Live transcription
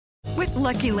With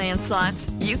Lucky Land Slots,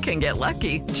 you can get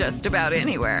lucky just about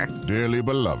anywhere. Dearly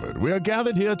beloved, we are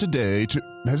gathered here today to...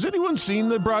 Has anyone seen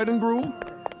the bride and groom?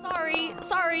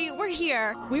 Sorry, we're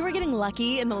here. We were getting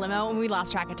lucky in the limo and we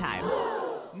lost track of time.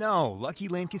 No, Lucky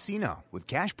Land Casino, with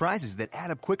cash prizes that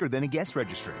add up quicker than a guest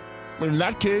registry. In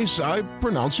that case, I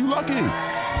pronounce you lucky.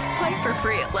 Play for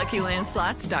free at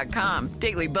LuckyLandSlots.com.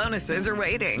 Daily bonuses are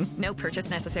waiting. No purchase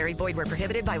necessary. Void where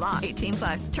prohibited by law.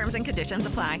 18+. Terms and conditions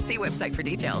apply. See website for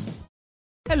details.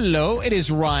 Hello, it is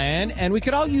Ryan, and we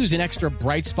could all use an extra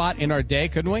bright spot in our day,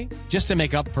 couldn't we? Just to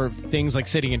make up for things like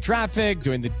sitting in traffic,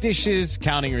 doing the dishes,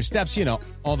 counting your steps, you know,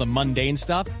 all the mundane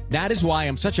stuff. That is why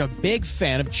I'm such a big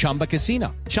fan of Chumba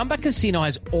Casino. Chumba Casino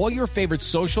has all your favorite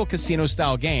social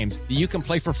casino-style games that you can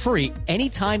play for free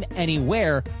anytime,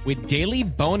 anywhere with daily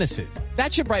bonuses.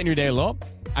 That should brighten your day a little.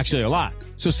 Actually, a lot.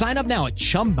 So sign up now at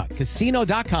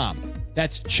ChumbaCasino.com.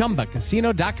 That's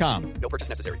ChumbaCasino.com. No purchase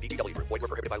necessary. VGW Group. Void where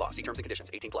prohibited by law. See terms and conditions.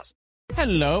 18+.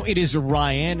 Hello, it is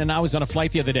Ryan, and I was on a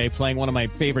flight the other day playing one of my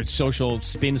favorite social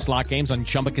spin slot games on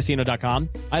ChumbaCasino.com.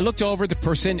 I looked over at the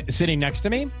person sitting next to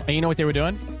me, and you know what they were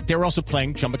doing? They were also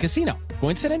playing Chumba Casino.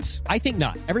 Coincidence? I think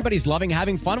not. Everybody's loving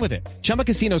having fun with it. Chumba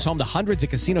Casino is home to hundreds of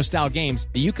casino-style games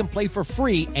that you can play for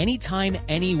free anytime,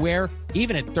 anywhere,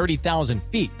 even at 30,000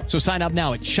 feet. So sign up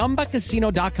now at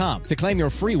ChumbaCasino.com to claim your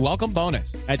free welcome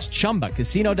bonus. That's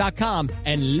ChumbaCasino.com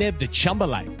and live the Chumba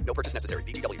life. No purchase necessary.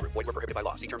 VGW Group. Void where prohibited by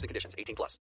law. See terms and conditions.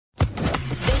 18+.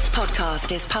 This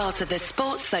podcast is part of the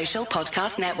Sports Social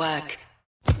Podcast Network.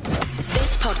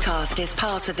 This podcast is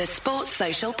part of the Sports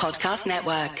Social Podcast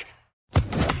Network.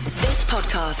 This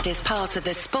podcast is part of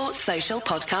the Sports Social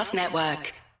Podcast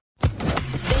Network.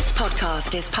 This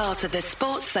podcast is part of the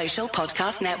Sports Social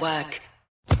Podcast Network.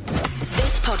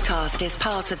 This podcast is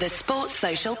part of the Sports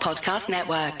Social Podcast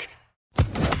Network.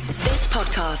 This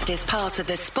podcast is part of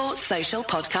the Sports Social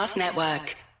Podcast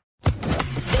Network.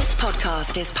 This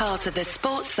podcast is part of the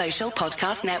Sports Social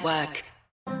Podcast Network.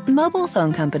 Mobile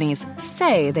phone companies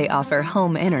say they offer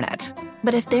home internet.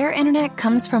 But if their internet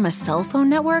comes from a cell phone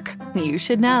network, you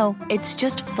should know. It's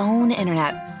just phone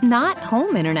internet, not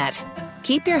home internet.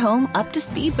 Keep your home up to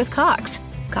speed with Cox.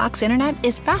 Cox internet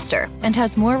is faster and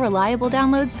has more reliable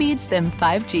download speeds than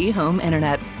 5G home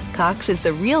internet. Cox is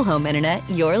the real home internet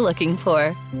you're looking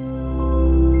for.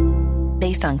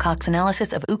 Based on Cox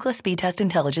analysis of Ookla speed test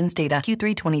intelligence data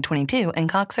Q3 2022 and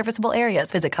Cox serviceable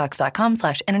areas, visit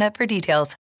cox.com/internet for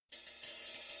details.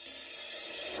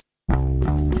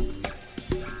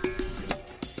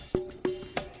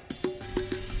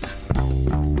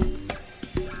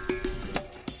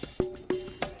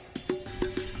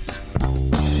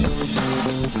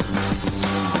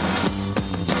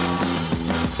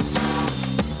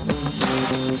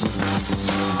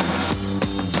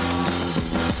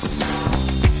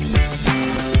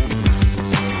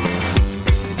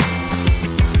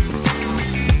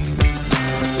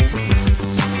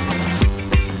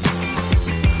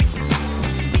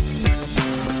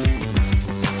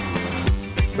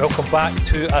 Welcome back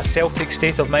to A Celtic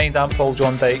State of Mind. I'm Paul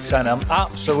John Dykes, and I'm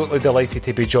absolutely delighted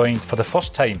to be joined for the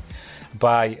first time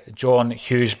by John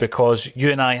Hughes, because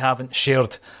you and I haven't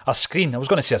shared a screen. I was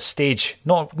going to say a stage.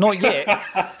 Not yet.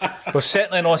 We've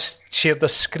certainly not shared a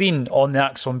screen on the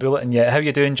ACSOM Bulletin yet. How are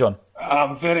you doing, John?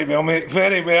 I'm very well, mate.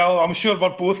 Very well. I'm sure we're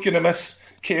both going to miss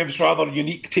Kev's rather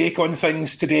unique take on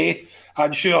things today.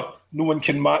 I'm sure no one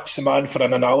can match the man for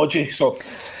an analogy. So,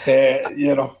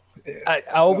 I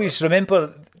always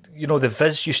remember, the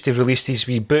Viz used to release these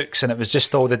wee books, and it was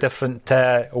just all the different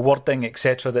wording,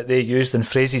 etc., that they used, and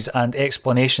phrases and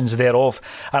explanations thereof.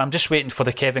 And I'm just waiting for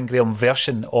the Kevin Graham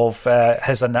version of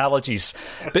his analogies.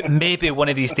 But maybe one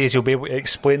of these days he'll be able to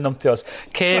explain them to us.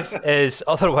 Kev is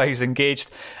otherwise engaged.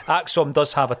 ACSOM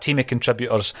does have a team of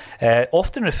contributors,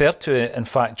 often referred to, in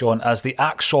fact, John, as the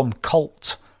ACSOM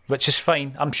cult, which is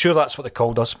fine. I'm sure that's what they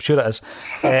called us. I'm sure it is.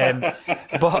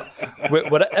 But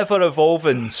we're ever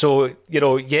evolving. So,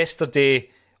 yesterday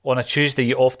on a Tuesday,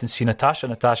 you often see Natasha.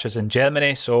 Natasha's in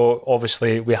Germany. So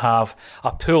obviously we have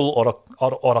a pool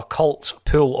or a cult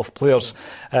pool of players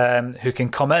who can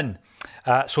come in.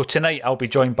 So tonight I'll be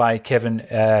joined by Kevin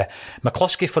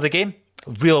McCluskey for the game.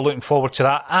 Really looking forward to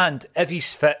that. And if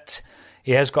he's fit,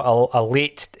 he has got a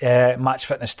late match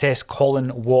fitness test.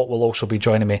 Colin Watt will also be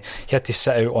joining me. He had to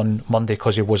sit out on Monday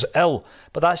because he was ill.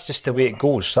 But that's just the way it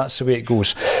goes. That's the way it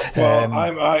goes. Well,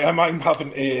 I'm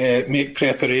having to make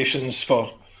preparations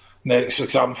for next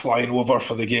week. I'm flying over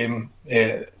for the game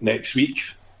next week.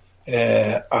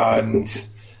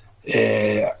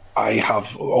 I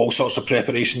have all sorts of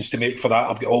preparations to make for that.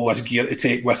 I've got all this gear to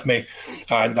take with me,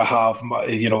 and I have,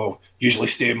 usually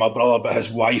stay with my brother, but his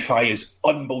Wi-Fi is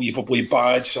unbelievably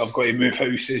bad, so I've got to move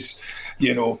houses.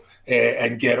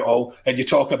 and get it all. And you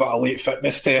talk about a late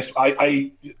fitness test.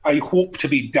 I hope to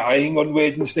be dying on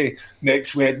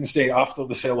next Wednesday after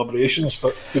the celebrations.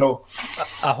 But I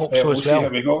hope so as well. See how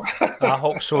we go. I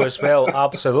hope so as well.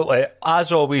 Absolutely.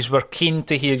 As always, we're keen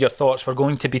to hear your thoughts. We're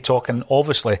going to be talking,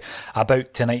 obviously,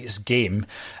 about tonight's game.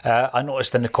 I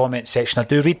noticed in the comment section, I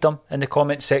do read them in the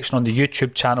comment section on the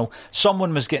YouTube channel,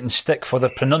 someone was getting stick for the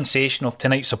pronunciation of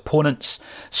tonight's opponents.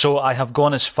 So I have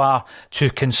gone as far to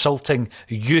consulting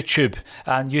YouTube,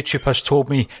 and YouTube has told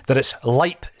me that it's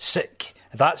Leipzig.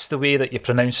 That's the way that you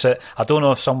pronounce it. I don't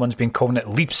know if someone's been calling it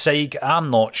Leipzig. I'm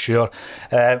not sure.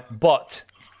 But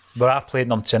we are playing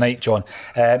them tonight, John.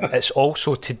 It's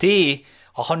also today,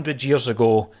 100 years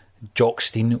ago,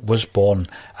 Jockstein was born.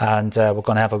 And we're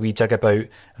going to have a wee dig about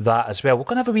that as well. We're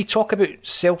going to have a wee talk about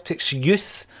Celtic's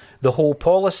youth, the whole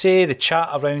policy, the chat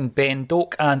around Ben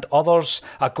Doak and others,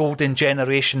 a golden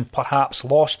generation perhaps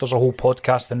lost. There's a whole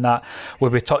podcast in that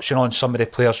where we're touching on some of the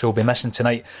players who will be missing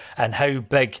tonight and how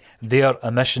big their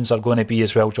omissions are going to be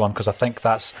as well, John, because I think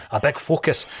that's a big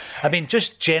focus. I mean,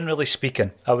 just generally speaking,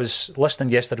 I was listening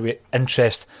yesterday with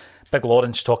interest, Big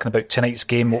Lawrence talking about tonight's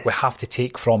game, what we have to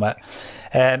take from it.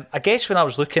 I guess when I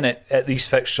was looking at these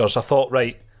fixtures, I thought,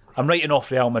 right, I'm writing off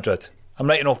Real Madrid. I'm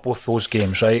writing off both those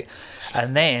games, right?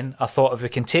 And then I thought if we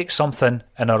can take something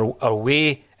in our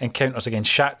away encounters against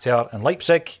Shakhtar and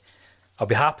Leipzig, I'll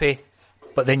be happy.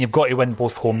 But then you've got to win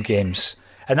both home games.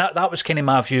 And that was kind of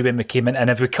my view when we came in.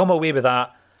 And if we come away with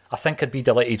that, I think I'd be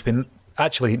delighted. We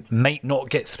actually might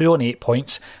not get through on 8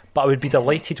 points, but I would be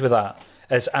delighted with that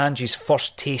as Angie's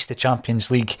first taste of Champions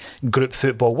League group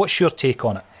football. What's your take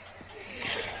on it?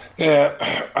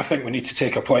 I think we need to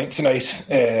take a point tonight.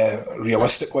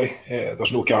 Realistically,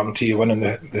 there's no guarantee of winning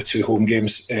the two home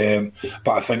games.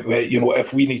 But I think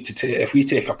if we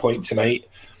take a point tonight,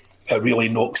 it really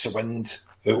knocks the wind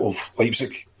out of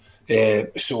Leipzig.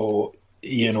 So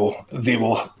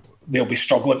they'll be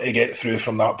struggling to get through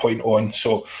from that point on.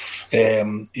 So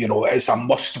it's a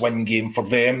must-win game for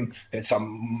them. It's a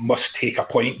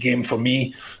must-take-a-point game for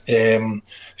me.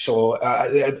 So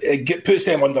it puts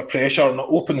them under pressure and it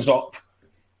opens up.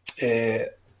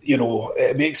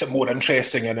 It makes it more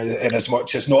interesting in as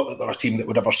much as not that they're a team that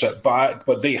would ever sit back,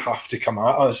 but they have to come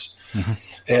at us.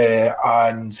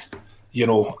 I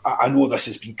know this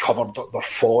has been covered at their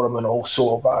forum and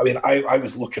also, but I mean, I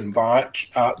was looking back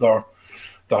at their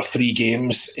 3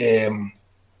 games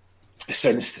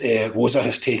since Rosa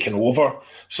has taken over.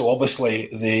 So obviously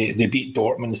they beat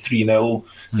Dortmund 3-0.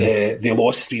 They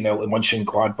lost 3-0 to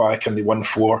Mönchengladbach and they won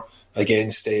 4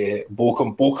 against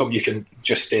Bochum. Bochum, you can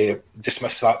just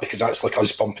dismiss that because that's like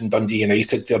us bumping Dundee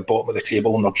United. They're bottom of the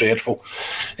table and they're dreadful.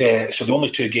 So the only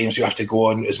 2 games you have to go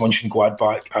on is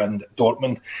Mönchengladbach and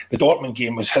Dortmund. The Dortmund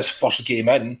game was his first game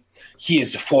in. He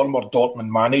is the former Dortmund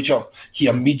manager. He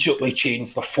immediately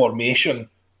changed their formation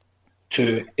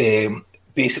to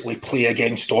basically play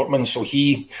against Dortmund. So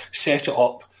he set it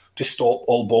up to stop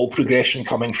all ball progression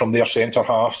coming from their centre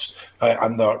halves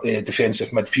and their defensive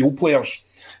midfield players.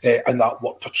 And that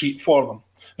worked a treat for them.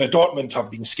 Now, Dortmund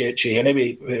have been sketchy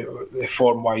anyway,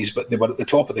 form-wise, but they were at the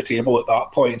top of the table at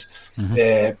that point,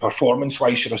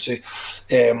 performance-wise, should I say.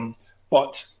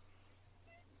 But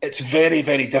it's very,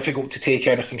 very difficult to take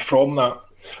anything from that.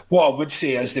 What I would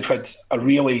say is they've had a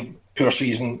really poor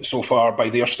season so far by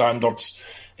their standards.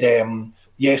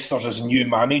 Yes, there's a new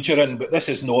manager in, but this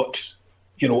is not,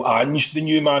 Ange, the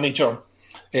new manager.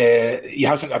 He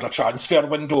hasn't had a transfer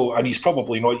window, and he's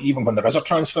probably not, even when there is a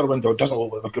transfer window, it doesn't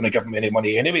look like they're going to give him any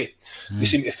money anyway. They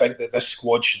seem to think that this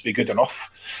squad should be good enough.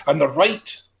 And they're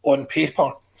right on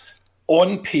paper.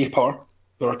 On paper,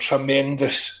 they're a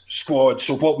tremendous squad.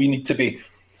 So what we need to be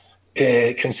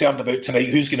concerned about tonight,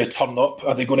 who's going to turn up?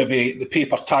 Are they going to be the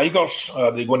paper tigers?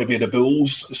 Are they going to be the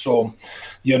bulls? So,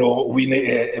 we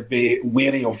need to be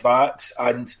wary of that.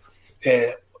 And,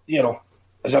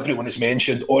 as everyone has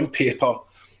mentioned, on paper,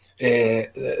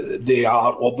 they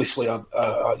are obviously,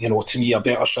 to me, a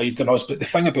better side than us. But the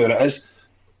thing about it is,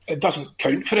 it doesn't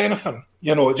count for anything.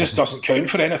 It just doesn't count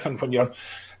for anything when you're...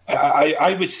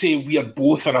 I would say we are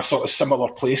both in a sort of similar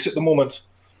place at the moment.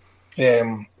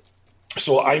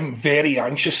 So I'm very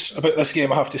anxious about this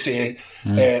game, I have to say.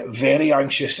 Very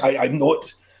anxious. I'm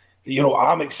not...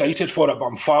 I'm excited for it, but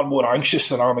I'm far more anxious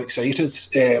than I'm excited.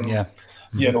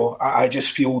 I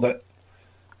just feel that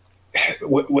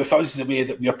with us, the way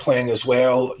that we're playing as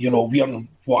well, we're in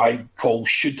what I call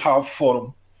should-have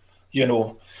form. you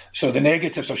know. So the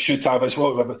negatives of should have is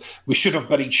we should have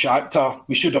buried Shakhtar,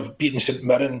 we should have beaten St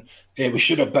Mirren, we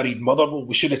should have buried Motherwell,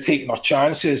 we should have taken our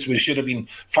chances, we should have been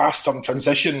faster in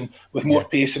transition with more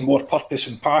pace and more purpose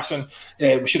in passing,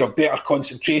 we should have better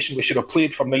concentration, we should have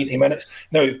played for 90 minutes.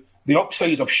 Now, the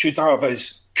upside of should have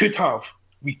is could have.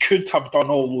 We could have done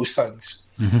all those things,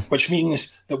 which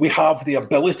means that we have the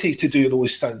ability to do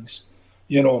those things,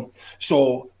 you know.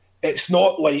 So it's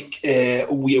not like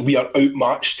we are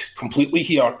outmatched completely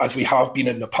here as we have been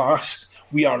in the past.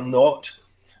 We are not.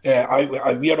 We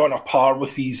are on a par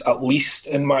with these, at least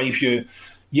in my view.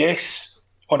 Yes,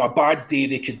 on a bad day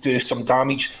they could do some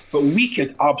damage, but we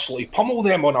could absolutely pummel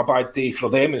them on a bad day for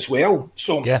them as well.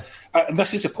 So, and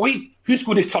this is the point. Who's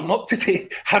going to turn up today?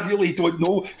 I really don't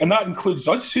know. And that includes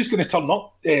us. Who's going to turn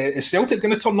up? Is Celtic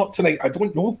going to turn up tonight? I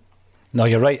don't know. No,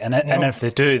 you're right. And if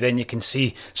they do, then you can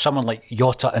see someone like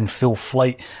Jota in full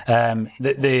flight. Some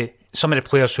of the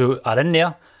players who are in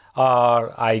there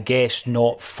are, I guess,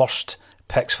 not first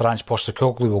picks for Ange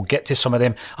Postecoglou. We'll get to some of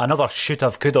them. Another should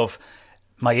have, could have.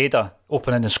 Maeda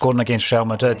opening and scoring against Real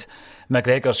Madrid.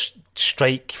 McGregor's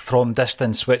strike from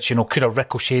distance, which, you know, could have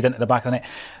ricocheted into the back of the net.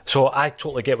 So I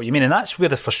totally get what you mean. And that's where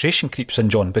the frustration creeps in,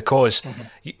 John, because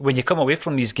when you come away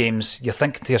from these games, you're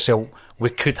thinking to yourself,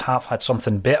 we could have had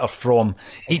something better from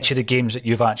each of the games that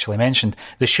you've actually mentioned.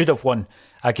 They should have won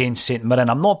against St Mirren.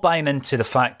 I'm not buying into the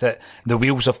fact that the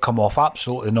wheels have come off.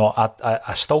 Absolutely not.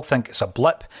 I still think it's a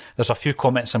blip. There's a few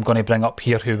comments I'm going to bring up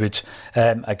here who would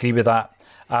agree with that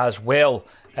as well.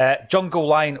 Jungle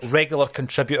Lion, regular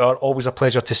contributor, always a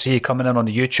pleasure to see you coming in on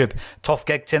the YouTube. Tough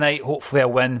gig tonight, hopefully a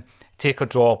win, take a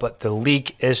draw, but the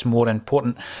league is more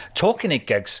important. Talking of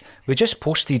gigs, we just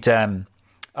posted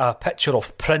a picture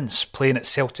of Prince playing at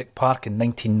Celtic Park in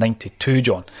 1992,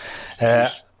 John.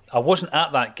 I wasn't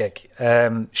at that gig.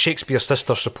 Shakespeare's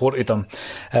sister supported him,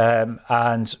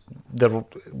 and there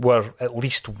were at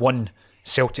least one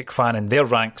Celtic fan in their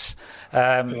ranks.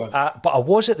 But I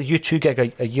was at the U2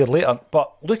 gig a year later.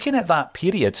 But looking at that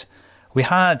period, we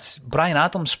had Bryan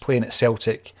Adams playing at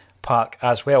Celtic Park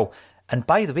as well. And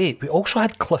by the way, we also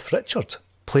had Cliff Richard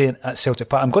playing at Celtic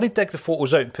Park. I'm going to dig the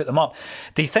photos out and put them up.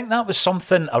 Do you think that was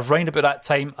something around about that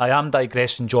time? I am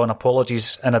digressing, John.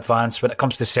 Apologies in advance. When it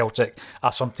comes to Celtic, I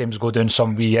sometimes go down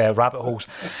some wee rabbit holes.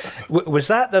 Was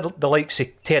that the likes of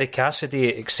Terry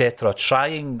Cassidy, etc.,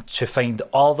 trying to find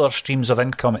other streams of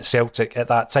income at Celtic at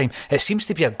that time? It seems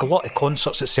to be a glut of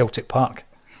concerts at Celtic Park.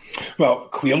 Well,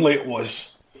 clearly it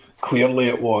was.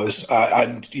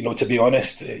 And, you know, to be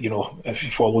honest, you know, if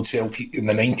you followed Celtic in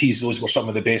the 90s, those were some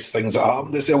of the best things that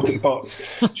happened at Celtic Park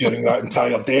during that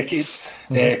entire decade,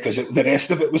 because the rest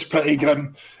of it was pretty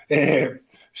grim. We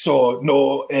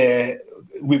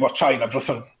were trying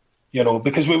everything, you know,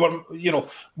 because we were, you know,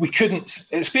 we couldn't,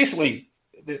 it's basically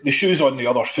the shoe's on the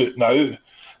other foot now.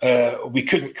 We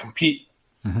couldn't compete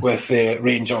with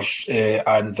Rangers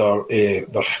and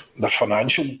their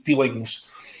financial dealings.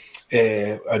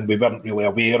 And we weren't really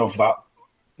aware of that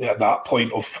at that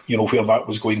point of, you know, where that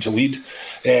was going to lead.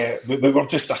 We were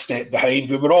just a step behind.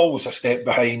 We were always a step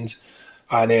behind,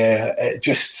 and it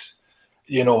just,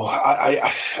 you know,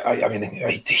 I mean,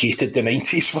 I hated the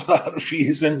 90s for that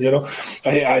reason, you know.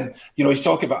 And you know, he's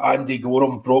talking about Andy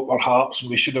Gorham broke our hearts, and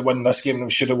we should have won this game and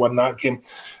we should have won that game.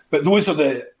 But those are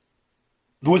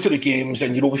the games,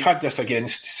 and you know, we've had this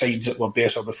against sides that were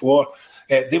better before.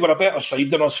 They were a better side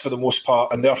than us for the most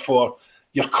part, and therefore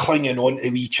you're clinging on to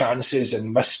wee chances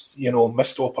and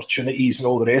missed opportunities and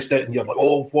all the rest of it, and you're like,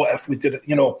 oh, what if we did it?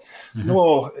 You know,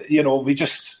 no, you know, we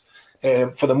just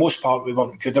for the most part we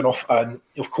weren't good enough, and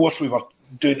of course we were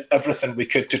doing everything we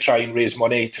could to try and raise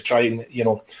money to try and, you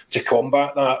know, to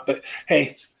combat that. But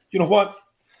hey, you know what?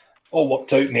 All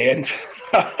worked out in the end.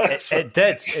 It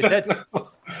did.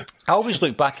 I always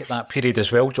look back at that period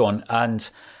as well, John, and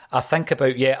I think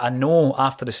about, I know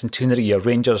after the centenary year,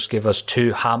 Rangers gave us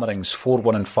 2 hammerings,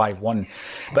 4-1 and 5-1.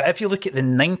 But if you look at the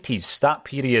 90s, that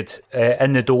period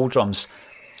in the doldrums,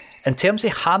 in terms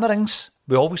of hammerings,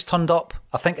 we always turned up.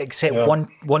 I think except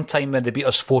one time when they beat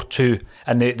us 4-2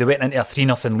 and they went into a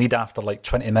 3-0 lead after like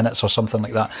 20 minutes or something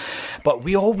like that. But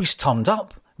we always turned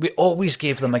up. We always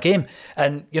gave them a game.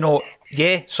 And, you know,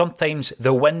 sometimes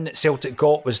the win that Celtic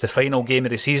got was the final game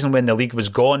of the season when the league was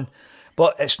gone.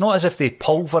 But it's not as if they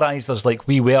pulverised us like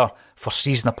we were for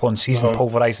season upon season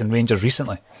pulverising Rangers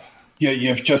recently. Yeah,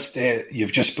 you've just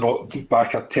brought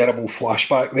back a terrible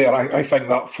flashback there. I think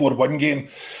that 4-1 game,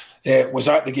 was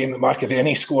that the game that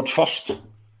McAvenny scored first?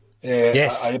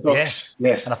 Yes.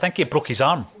 And I think he broke his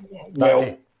arm that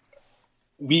day.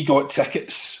 We got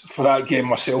tickets for that game,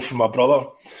 myself and my brother.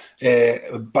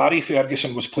 Barry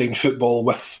Ferguson was playing football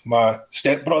with my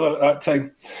stepbrother at that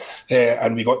time,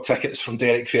 and we got tickets from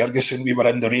Derek Ferguson. We were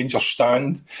in the Rangers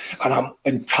stand, and I'm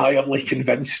entirely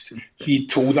convinced he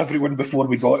told everyone before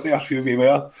we got there who we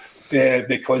were.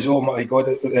 Because, oh my God,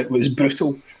 it was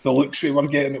brutal. The looks we were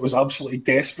getting, it was absolutely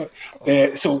desperate.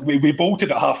 So we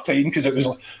bolted at half time because it was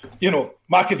like,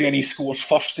 McAvenny scores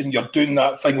first and you're doing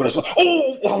that thing where it's like,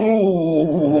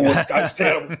 that's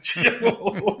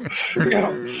terrible.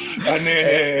 And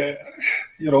then,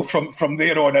 from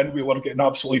there on in, we were getting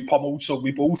absolutely pummeled. So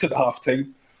we bolted at half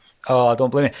time. Oh, I don't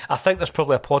blame you. I think there's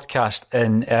probably a podcast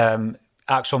in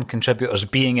ACSOM contributors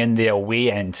being in the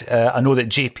away end. I know that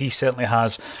JP certainly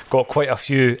has got quite a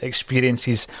few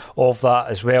experiences of that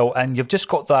as well, and you've just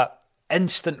got that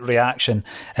instant reaction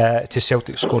to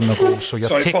Celtic scoring a goal. So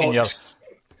you're taking your...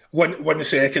 One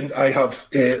second, I have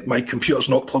my computer's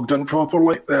not plugged in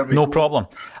properly. No problem.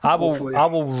 I will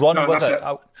run with it.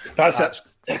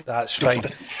 That's fine.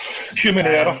 Human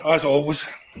error, as always.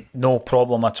 No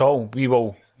problem at all. We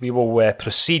will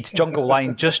proceed. Jungle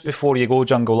Line, just before you go,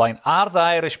 Jungle Line. Are the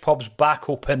Irish pubs back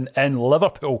open in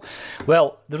Liverpool?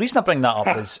 Well, the reason I bring that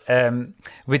up is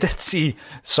we did see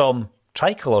some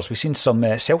tricolours. We've seen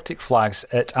some Celtic flags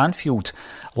at Anfield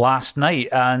last night.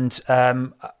 And,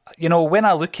 when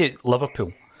I look at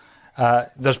Liverpool,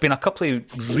 there's been a couple of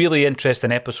really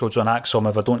interesting episodes on ACSOM,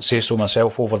 if I don't say so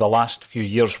myself, over the last few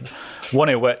years. One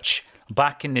of which,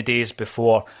 back in the days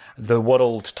before the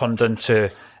world turned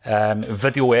into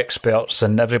video experts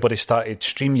and everybody started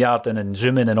StreamYarding and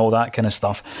Zooming and all that kind of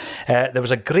stuff. There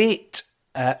was a great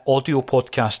audio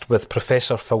podcast with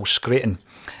Professor Phil Scraton,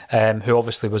 who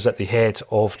obviously was at the head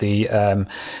of the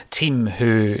team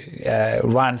who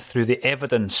ran through the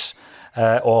evidence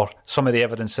or some of the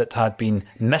evidence that had been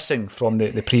missing from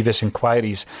the previous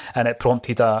inquiries, and it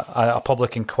prompted a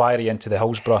public inquiry into the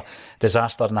Hillsborough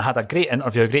disaster. And I had a great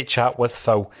interview, a great chat with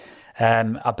Phil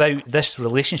about this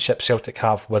relationship Celtic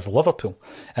have with Liverpool.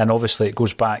 And obviously it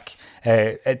goes back,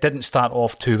 it didn't start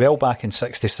off too well back in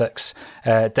 '66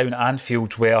 down at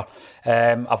Anfield, where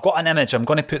I've got an image, I'm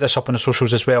going to put this up on the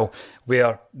socials as well,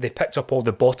 where they picked up all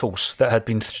the bottles that had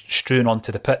been strewn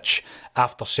onto the pitch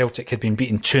after Celtic had been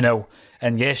beaten 2-0.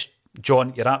 And yes,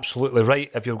 John, you're absolutely right.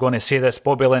 If you're going to say this,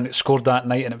 Bobby Lennox scored that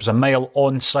night and it was a mile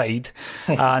onside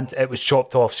and it was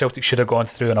chopped off. Celtic should have gone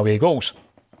through and away goals.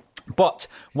 But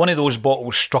one of those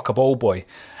bottles struck a ball boy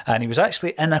and he was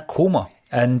actually in a coma.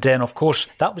 And then, of course,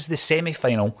 that was the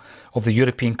semi-final of the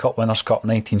European Cup Winners' Cup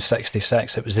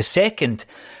 1966. It was the second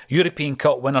European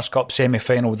Cup Winners' Cup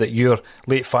semi-final that your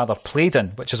late father played in,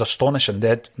 which is astonishing. They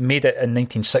had made it in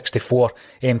 1964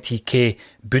 MTK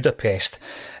Budapest.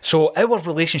 So our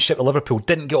relationship with Liverpool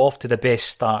didn't get off to the best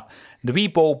start. The wee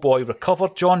ball boy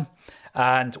recovered, John,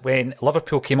 and when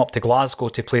Liverpool came up to Glasgow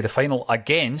to play the final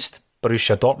against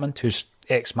Borussia Dortmund, whose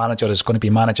ex-manager is going to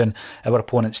be managing our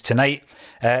opponents tonight,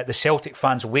 the Celtic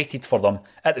fans waited for them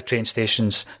at the train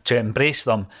stations to embrace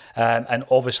them and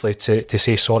obviously to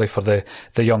say sorry for the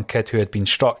young kid who had been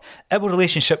struck. Our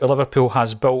relationship with Liverpool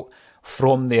has built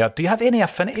from there. Do you have any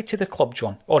affinity to the club,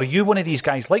 John? Or are you one of these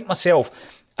guys like myself?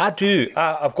 I do.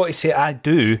 I've got to say I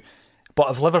do.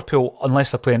 But if Liverpool, unless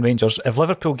they're playing Rangers, if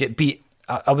Liverpool get beat,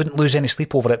 I wouldn't lose any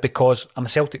sleep over it because I'm a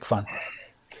Celtic fan.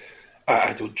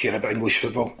 I don't care about English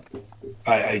football.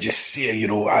 I just say,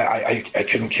 I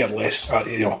couldn't care less.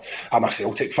 I'm a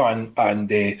Celtic fan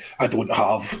and I don't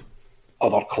have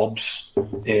other clubs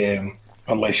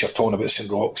unless you're talking about St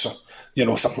Roch's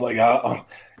or, something like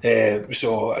that.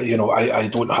 So, I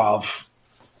don't have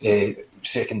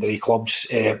secondary clubs.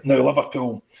 Now,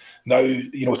 Liverpool,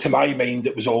 to my mind,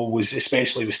 it was always,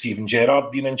 especially with Steven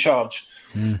Gerrard being in charge,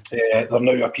 there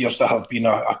now appears to have been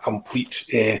a complete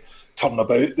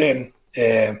turnabout then.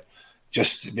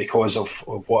 Just because of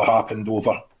what happened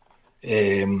over,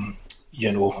 the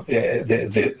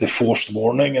forced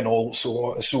warning and all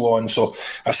so on. So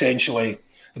essentially,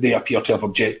 they appear to have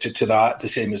objected to that the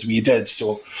same as we did.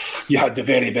 So you had the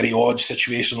very, very odd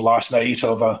situation last night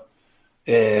of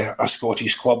a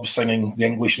Scottish club singing the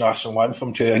English national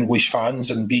anthem to English fans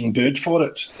and being booed for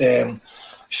it.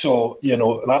 So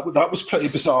that was pretty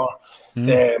bizarre.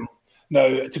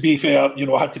 Now, to be fair,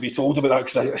 I had to be told about that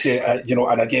because I say,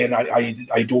 and again,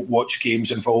 I don't watch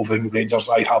games involving Rangers.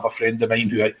 I have a friend of mine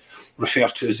who I refer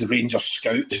to as the Rangers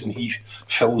scout, and he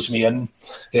fills me in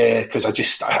because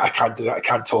I can't do that. I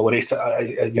can't tolerate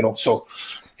it. So,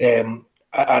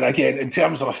 and again, in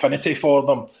terms of affinity for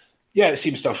them, yeah, it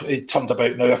seems to have turned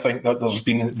about now. I think that there's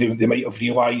been they might have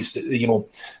realised, and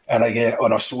again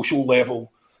on a social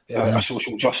level, a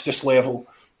social justice level.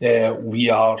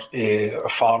 We are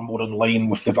far more in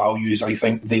line with the values I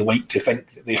think they like to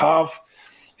think that they have.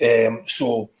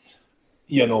 So,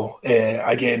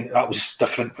 again, that was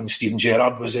different when Steven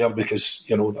Gerrard was there because,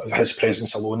 his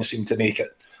presence alone seemed to make it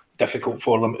difficult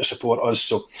for them to support us.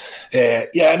 So,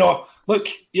 look,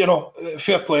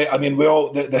 fair play. I mean,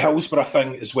 the Hillsborough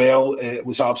thing as well, it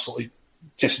was absolutely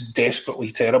just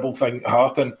desperately terrible thing to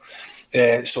happen.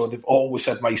 So they've always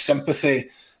had my sympathy.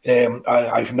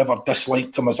 I've never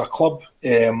disliked them as a club,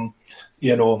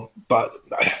 but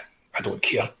I don't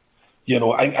care.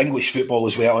 English football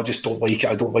as well, I just don't like it.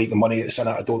 I don't like the money that's in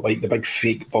it. I don't like the big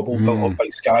fake bubble built up by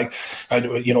Sky. And,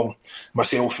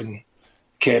 myself and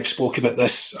Kev spoke about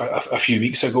this a few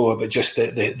weeks ago, about just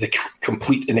the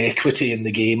complete inequity in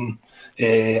the game.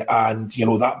 And,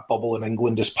 that bubble in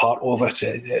England is part of it.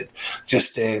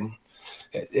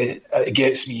 It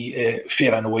gets me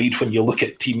fair annoyed when you look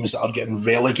at teams that are getting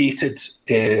relegated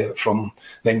from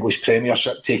the English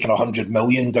Premiership, taking 100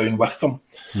 million down with them.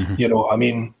 Mm-hmm. You know what I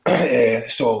mean?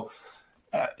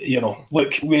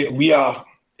 Look, we are.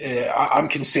 I'm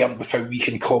concerned with how we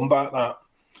can combat that.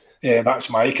 That's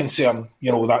my concern.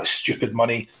 That stupid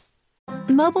money.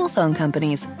 Mobile phone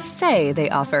companies say they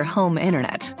offer home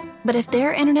internet. But if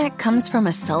their internet comes from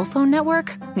a cell phone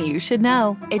network, you should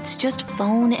know. It's just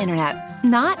phone internet,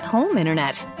 not home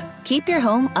internet. Keep your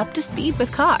home up to speed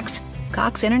with Cox.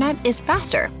 Cox internet is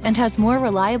faster and has more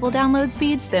reliable download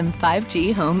speeds than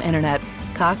 5G home internet.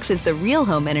 Cox is the real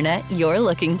home internet you're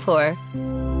looking for.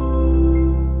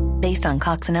 Based on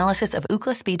Cox analysis of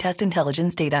Ookla speed test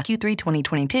intelligence data Q3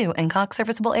 2022 and Cox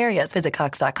serviceable areas, visit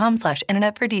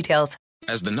cox.com/internet for details.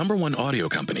 As the #1 audio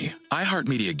company,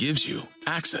 iHeartMedia gives you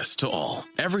access to all.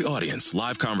 Every audience,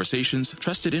 live conversations,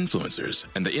 trusted influencers,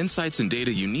 and the insights and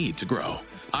data you need to grow.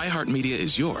 iHeartMedia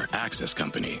is your access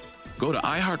company. Go to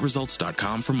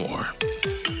iHeartResults.com for more.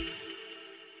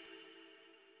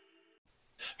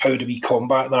 How do we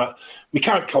combat that? We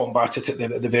can't combat it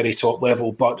at the very top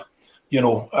level, but,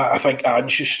 I think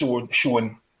Ange has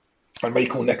shown, and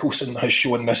Michael Nicholson has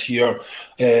shown this year,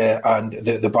 and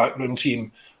the backroom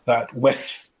team, that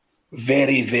with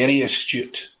very, very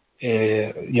astute,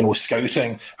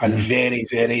 scouting and very,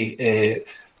 very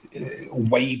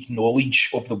wide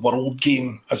knowledge of the world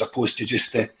game, as opposed to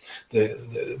just the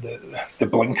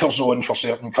blinkers on for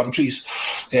certain countries,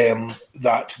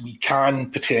 that we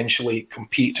can potentially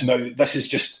compete. Now, this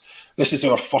is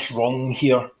our first rung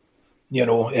here,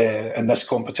 in this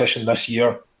competition this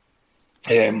year.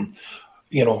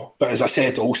 But as I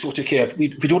said also to Kev, we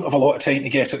don't have a lot of time to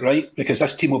get it right because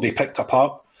this team will be picked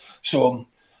apart. So,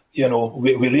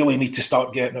 we really need to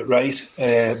start getting it right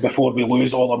before we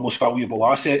lose all our most valuable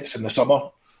assets in the summer.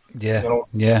 Yeah,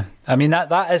 yeah. I mean,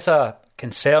 that is a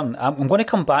concern. I'm going to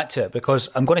come back to it because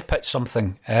I'm going to pitch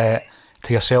something to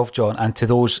yourself, John, and to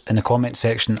those in the comment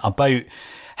section about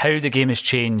how the game has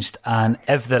changed and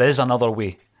if there is another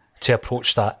way to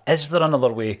approach that. Is there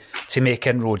another way to make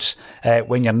inroads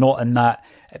when you're not in that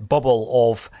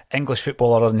bubble of English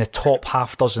football or in the top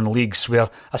half dozen leagues, where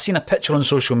I seen a picture on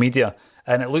social media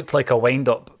and it looked like a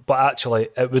wind-up, but actually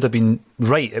it would have been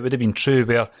right, it would have been true,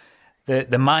 where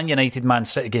the Man United Man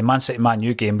City game, Man City Man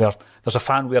U game, where there's a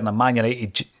fan wearing a Man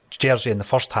United jersey in the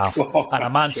first half and a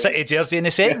Man City jersey in the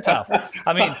second half.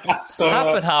 I mean,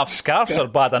 half and half scarves are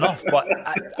bad enough, but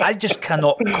I just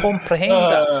cannot comprehend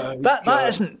that.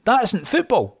 That isn't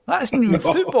football. That isn't even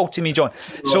football to me, John.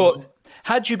 So,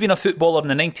 had you been a footballer in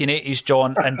the 1980s,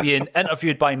 John, and being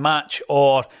interviewed by Match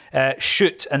or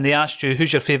Shoot, and they asked you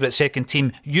who's your favourite second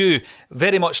team, you,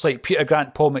 very much like Peter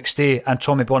Grant, Paul McStay and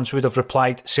Tommy Burns, would have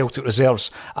replied Celtic Reserves,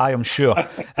 I am sure.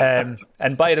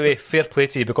 And by the way, fair play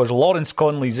to you, because Lawrence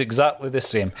Conley's exactly the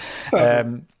same.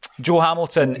 Joe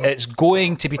Hamilton, it's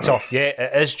going to be tough. Yeah,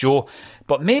 it is, Joe.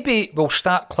 But maybe we'll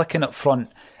start clicking up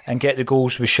front and get the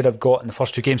goals we should have got in the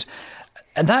first two games.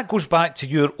 And that goes back to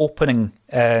your opening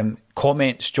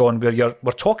comments, John, where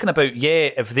we're talking about,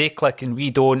 if they click and we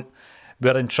don't,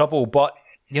 we're in trouble. But,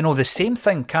 the same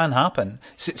thing can happen.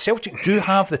 Celtic do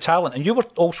have the talent. And you were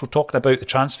also talking about the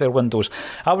transfer windows.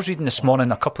 I was reading this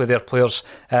morning a couple of their players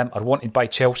are wanted by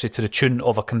Chelsea to the tune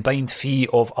of a combined fee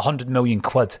of 100 million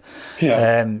quid.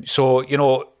 Yeah. So,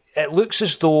 it looks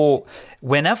as though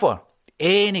whenever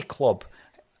any club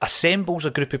assembles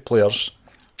a group of players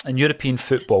in European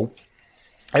football,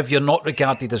 if you're not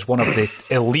regarded as one of the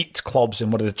elite clubs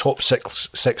in one of the top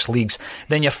six leagues,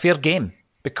 then you're fair game,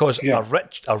 because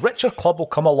a richer club will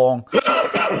come along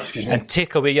and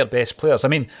take away your best players. I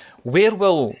mean, where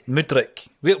will Mudryk,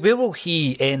 where will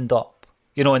he end up,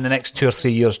 in the next 2 or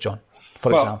 3 years, John?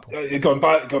 for example. Going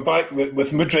back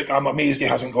with Mudryk, I'm amazed he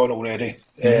hasn't gone already.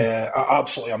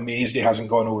 Absolutely amazed he hasn't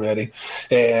gone already.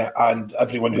 And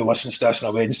everyone who listens to this on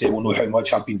a Wednesday will know how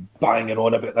much I've been banging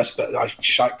on about this, but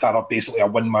Shakhtar are basically a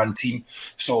one-man team.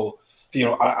 So,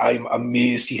 I'm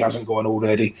amazed he hasn't gone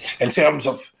already. In terms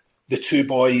of the two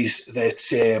boys that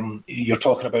you're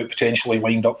talking about potentially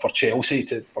lined up for Chelsea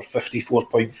for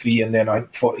 54.3 and then I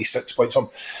think 46 points.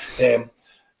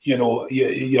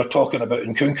 You're talking about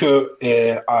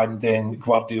Nkunku and then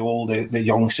Guardiola, the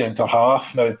young centre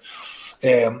half. Now,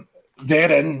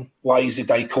 therein lies the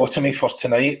dichotomy for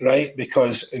tonight, right?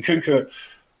 Because Nkunku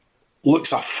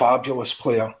looks a fabulous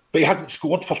player, but he hadn't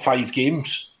scored for 5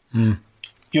 games.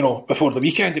 Before the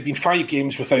weekend. He'd been 5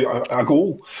 games without a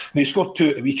goal. And he scored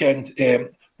 2 at the weekend,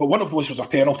 but one of those was a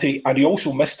penalty, and he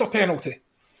also missed a penalty.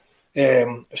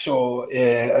 And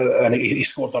he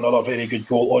scored another very good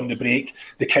goal on the break,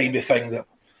 the kind of thing that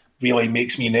really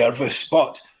makes me nervous.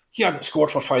 But he hadn't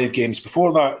scored for 5 games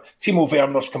before that. Timo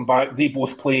Werner's come back. They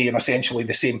both play in essentially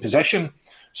the same position,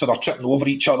 so they're tripping over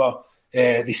each other.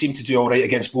 They seem to do all right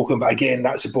against Bochum, but again,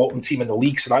 that's the bottom team in the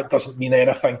league, so that doesn't mean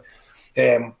anything.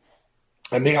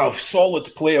 And they have solid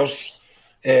players,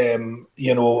 a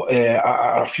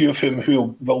few of whom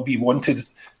who will be wanted,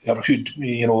 or who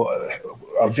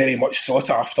are very much sought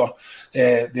after.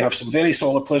 They have some very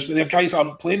solid players, but their guys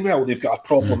aren't playing well. They've got a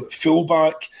problem at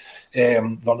fullback. They're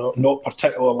not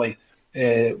particularly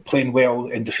playing well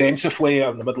in defensively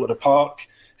in the middle of the park.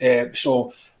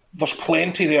 So there's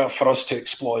plenty there for us to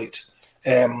exploit.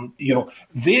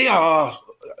 They are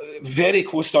very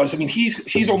close to us. I mean,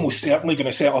 he's almost certainly going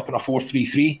to set up in a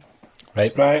 4-3-3.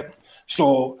 Right.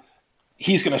 So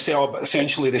he's going to set up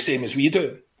essentially the same as we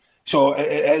do. So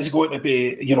it is going to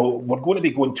be, we're going to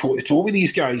be going toe to toe with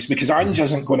these guys because Ange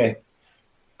isn't going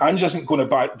to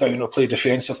back down or play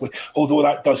defensively. Although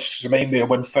that does remind me of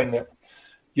one thing that,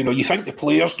 you think the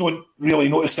players don't really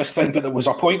notice this thing, but there was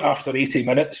a point after 80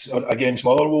 minutes against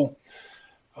Motherwell.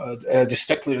 I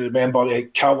distinctly remember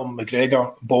Callum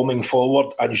McGregor bombing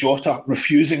forward and Jota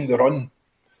refusing the run.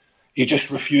 He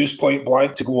just refused point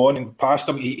blank to go on and pass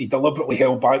him. He deliberately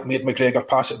held back, made McGregor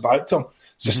pass it back to him.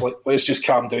 Just like, let's just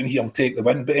calm down here and take the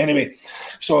win. But anyway,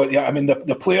 so yeah, I mean,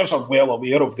 the players are well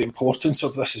aware of the importance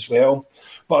of this as well.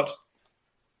 But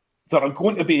we are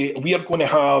going to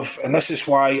have, and this is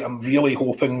why I'm really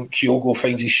hoping Kyogo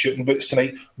finds his shooting boots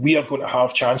tonight, we are going to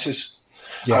have chances.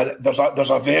 Yeah. And there's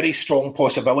a very strong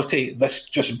possibility this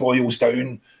just boils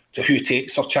down to who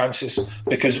takes their chances,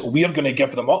 because we're going to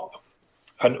give them up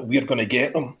and we're going to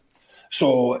get them.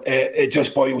 So it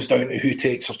just boils down to who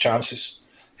takes their chances.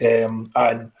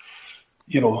 And,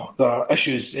 there are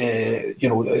issues,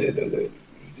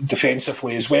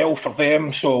 defensively as well for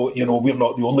them. So, we're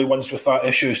not the only ones with that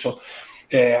issue. So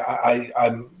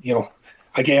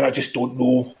again, I just don't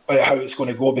know how it's going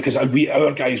to go, because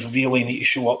our guys really need to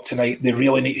show up tonight. They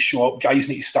really need to show up. Guys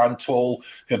need to stand tall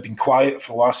who have been quiet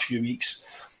for the last few weeks.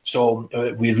 So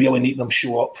we really need them to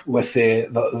show up with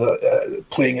the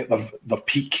playing at their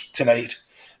peak tonight,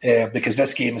 because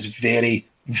this game is very,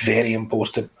 very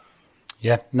important.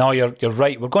 Yeah, no, you're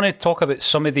right. We're going to talk about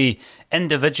some of the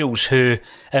individuals who,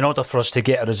 in order for us to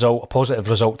get a positive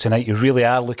result tonight, you really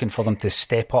are looking for them to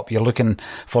step up. You're looking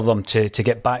for them to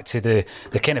get back to the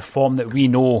kind of form that we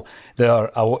know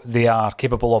they are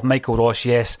capable of. Michael Ross,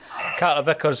 yes. Carter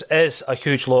Vickers is a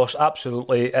huge loss,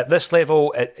 absolutely. At this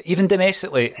level, even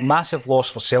domestically, massive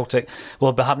loss for Celtic.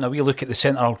 We'll be having a wee look at the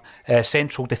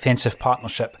central defensive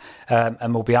partnership,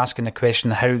 and we'll be asking the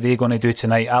question, how are they going to do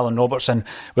tonight? Alan Robertson,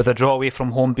 with a draw away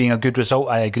from home being a good result,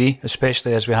 I agree,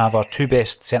 especially as we have our 2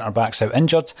 best centre-backs out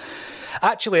injured.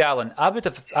 Actually, Alan, I would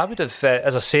have,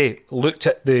 as I say, looked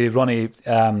at the Ronnie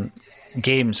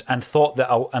games and thought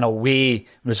that an away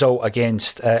result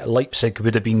against Leipzig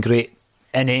would have been great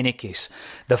in any case.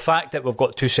 The fact that we've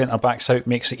got 2 centre-backs out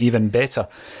makes it even better.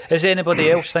 Is anybody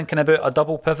else thinking about a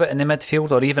double pivot in the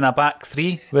midfield, or even a back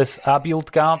 3 with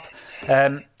Abildgaard?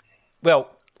 Well,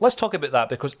 let's talk about that,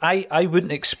 because I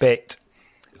wouldn't expect,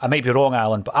 I might be wrong,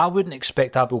 Alan, but I wouldn't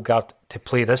expect Abildgaard to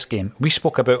play this game. We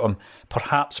spoke about him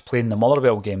perhaps playing the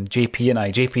Motherwell game, JP and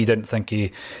I. JP didn't think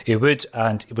he would,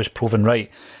 and he was proven right.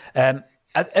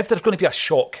 If there's going to be a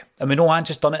shock, and we know Ange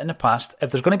has done it in the past, if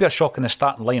there's going to be a shock in the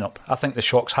starting lineup, I think the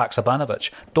shock's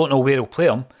Haksabanovic. Don't know where he'll play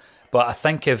him, but I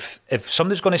think if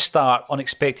somebody's going to start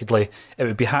unexpectedly, it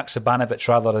would be Haksabanovic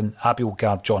rather than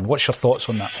Abildgaard. John, what's your thoughts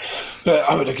on that?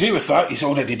 I would agree with that. He's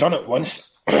already done it once.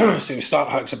 So we start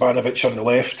Haksabanovic on the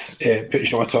left, put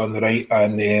Jota on the right,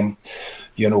 and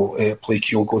play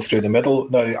Kyogo through the middle.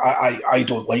 Now, I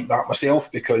don't like that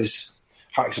myself, because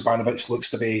Haksabanovic looks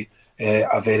to be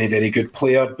a very, very good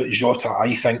player, but Jota,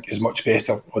 I think, is much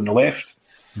better on the left.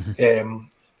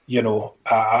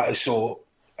 So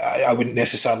I wouldn't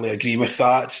necessarily agree with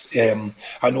that.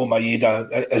 I know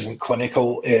Maeda isn't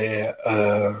clinical,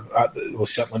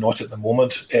 certainly not at the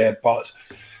moment, but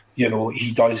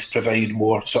he does provide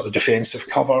more sort of defensive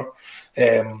cover.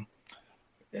 There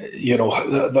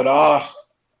are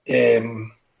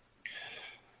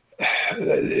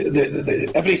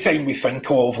every time we think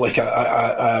of like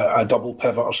a double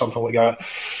pivot or something like that,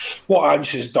 what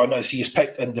Ange has done is he's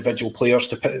picked individual players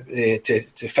to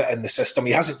fit in the system.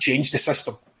 He hasn't changed the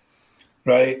system,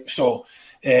 right? So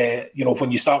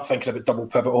when you start thinking about double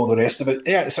pivot, all the rest of it,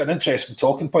 it's an interesting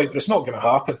talking point, but it's not going to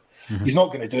happen. He's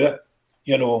not going to do it.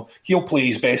 He'll play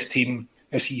his best team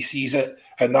as he sees it,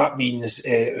 and that means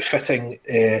fitting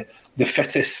the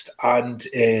fittest and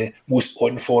most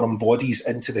on-form bodies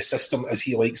into the system as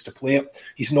he likes to play it.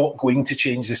 He's not going to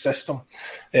change the system,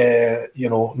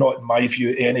 not in my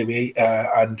view anyway,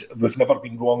 and we've never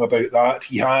been wrong about that.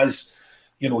 He has,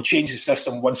 changed the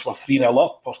system once we're 3-0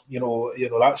 up, or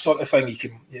that sort of thing.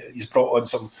 He's brought on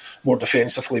some more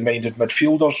defensively minded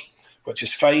midfielders, which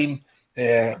is fine,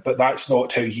 but that's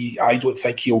not how I don't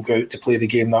think he'll go out to play the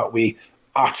game that way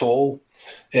at all.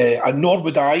 And nor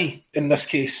would I in this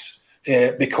case,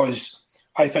 because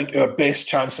I think our best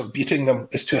chance of beating them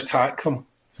is to attack them.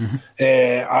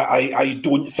 I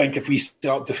don't think if we set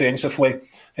up defensively,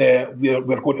 we're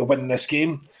going to win this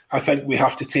game. I think we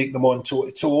have to take them on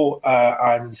toe-to-toe,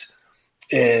 and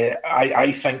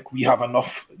I think we have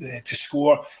enough to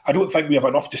score. I don't think we have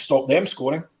enough to stop them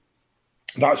scoring.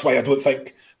 That's why I don't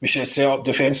think we should set up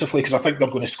defensively, because I think they're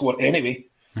going to score anyway.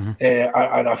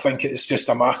 And I think it's just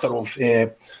a matter of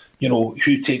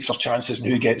who takes their chances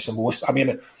and who gets the most. I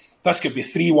mean, this could be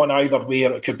 3-1 either way,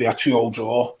 or it could be a 2-2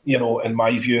 draw, in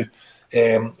my view.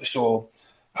 So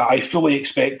I fully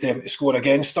expect them to score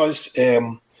against us.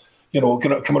 Coming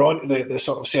on to the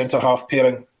sort of centre-half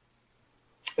pairing,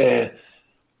 I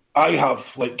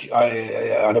have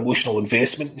an emotional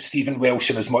investment in Stephen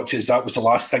Welsh, in as much as that was the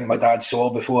last thing my dad saw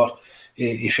before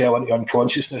he fell into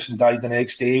unconsciousness and died the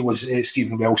next day, was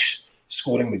Stephen Welsh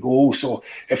scoring the goal. So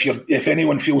if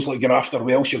anyone feels like you're after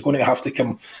Welsh, you're going to have to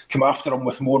come after him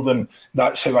with more than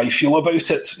that's how I feel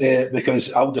about it,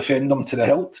 because I'll defend them to the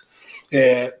hilt.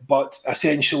 But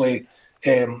essentially,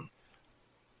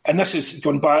 and this is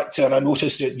going back to, and I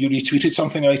noticed that you retweeted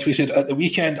something I tweeted at the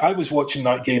weekend. I was watching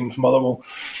that game with Motherwell,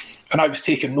 and I was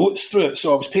taking notes through it,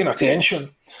 so I was paying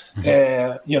attention.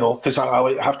 Because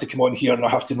I have to come on here and I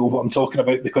have to know what I'm talking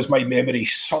about, because my memory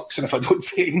sucks, and if I don't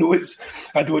take notes,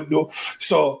 I don't know.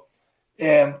 So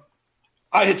I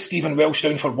had Stephen Welsh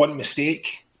down for one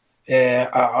mistake,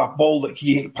 a ball that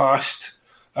he passed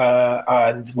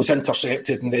and was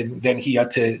intercepted, and then he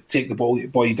had to take the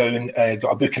boy down,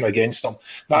 got a booking against him.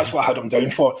 That's what I had him down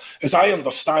for. As I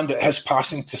understand it, his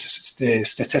passing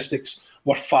statistics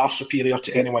were far superior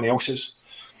to anyone else's.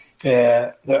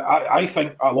 I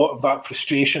think a lot of that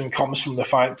frustration comes from the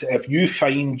fact that if you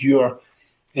find your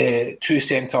two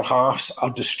centre halves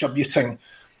are distributing,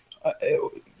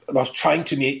 they're trying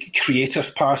to make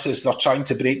creative passes, they're trying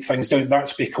to break things down,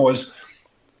 that's because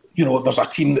there's a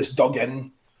team that's dug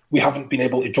in. We haven't been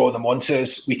able to draw them onto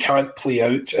us. We can't play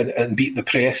out and beat the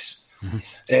press.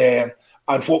 And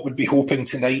what we'd be hoping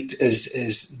tonight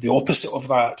is the opposite of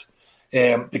that.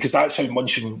 Because that's how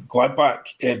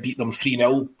Mönchengladbach beat them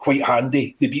 3-0, quite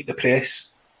handy. They beat the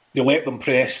press, they let them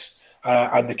press,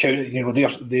 and the counter.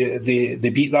 They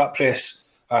beat that press,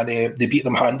 and they beat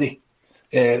them handy.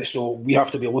 So we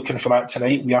have to be looking for that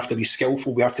tonight. We have to be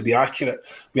skillful. We have to be accurate.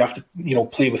 We have to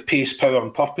play with pace, power,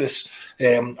 and purpose,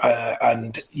 and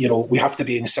we have to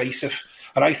be incisive.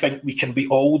 And I think we can be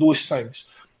all those things,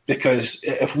 because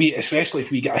especially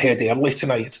if we get ahead early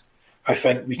tonight, I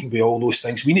think we can be all those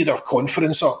things. We need our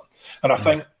confidence up. And I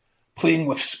think playing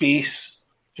with space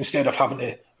instead of having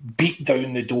to beat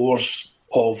down the doors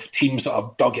of teams that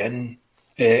have dug in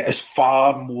is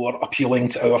far more appealing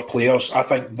to our players. I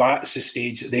think that's the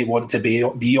stage that they want to be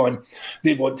on.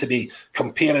 They want to be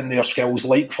comparing their skills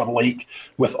like for like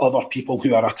with other people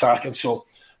who are attacking. So,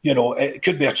 it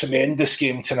could be a tremendous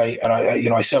game tonight, and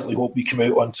I certainly hope we come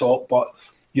out on top. But,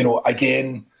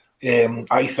 again,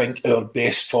 I think our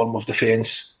best form of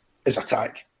defence is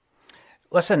attack.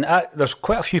 Listen, there's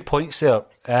quite a few points there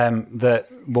that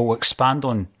we'll expand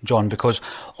on, John, because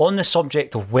on the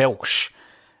subject of Welsh,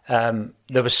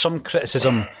 there was some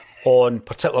criticism on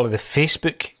particularly the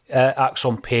Facebook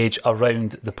ACSOM page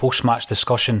around the post-match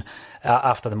discussion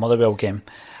after the Motherwell game.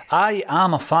 I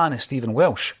am a fan of Stephen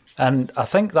Welsh, and I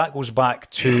think that goes back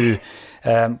to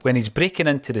when he's breaking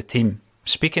into the team.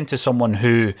 speaking to someone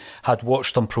who had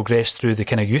watched him progress through the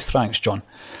kind of youth ranks, John,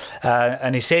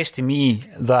 and he says to me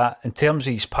that in terms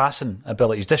of his passing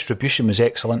ability, his distribution was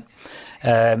excellent,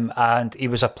 and he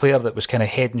was a player that was kind of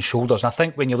head and shoulders. And I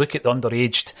think when you look at the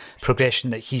underaged progression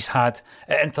that he's had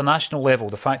at international level,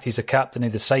 the fact he's the captain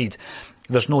of the side,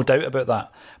 there's no doubt about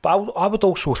that. But I would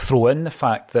also throw in the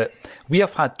fact that we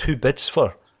have had 2 bids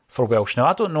for Welsh. Now,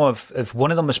 I don't know if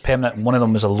one of them is permanent and one of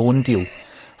them is a loan deal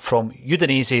from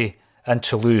Udinese and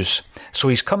Toulouse. So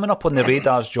he's coming up on the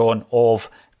radars, John, of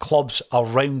clubs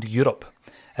around Europe.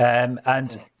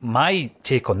 And my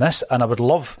take on this, and I would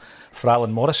love for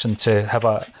Alan Morrison to have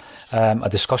a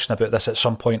discussion about this at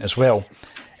some point as well,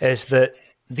 is that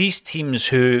these teams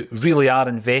who really are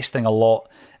investing a lot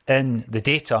in the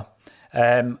data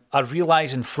are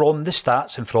realising from the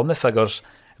stats and from the figures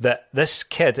that this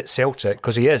kid at Celtic,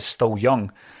 because he is still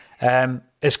young,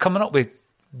 is coming up with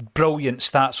brilliant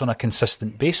stats on a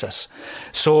consistent basis.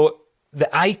 So the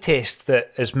eye test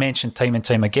that is mentioned time and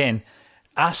time again,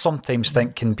 I sometimes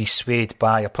think can be swayed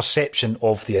by a perception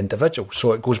of the individual.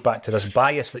 So it goes back to this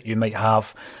bias that you might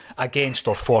have against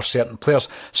or for certain players.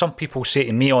 Some people say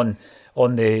to me on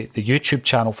the YouTube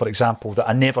channel, for example, that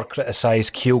I never criticise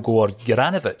Kyogo or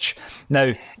Juranovic.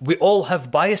 Now, we all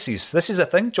have biases. This is a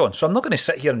thing, John, so I'm not going to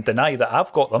sit here and deny that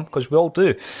I've got them, because we all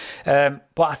do. But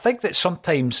I think that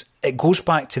sometimes it goes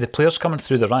back to the players coming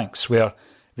through the ranks where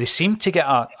they seem to get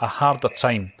a harder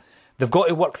time. They've got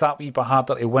to work that wee bit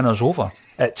harder to win us over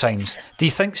at times. Do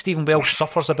you think Stephen Welsh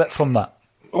suffers a bit from that?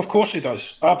 Of course he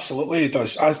does. Absolutely he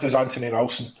does. As does Anthony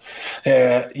Ralston.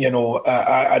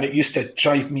 And it used to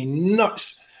drive me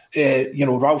nuts.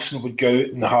 Ralston would go out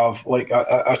and have like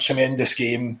a tremendous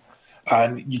game,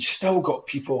 and you'd still got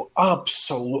people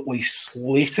absolutely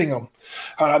slating him.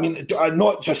 And I mean,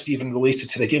 not just even related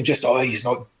to the game, just,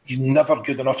 he's never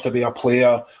good enough to be a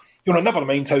player. Never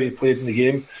mind how he played in the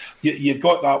game. You've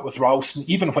got that with Ralston,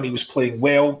 even when he was playing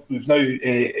well. We've now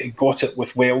got it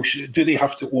with Welsh. Do they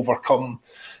have to overcome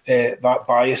that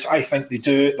bias? I think they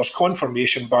do. There's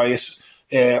confirmation bias,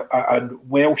 and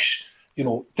Welsh,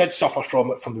 did suffer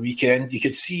from it from the weekend. You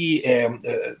could see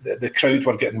the crowd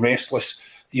were getting restless,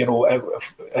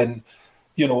 and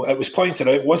it was pointed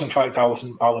out. It was in fact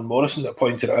Alan Morrison that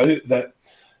pointed it out that.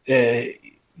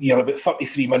 About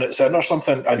 33 minutes in or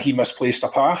something, and he misplaced a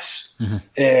pass. Mm-hmm.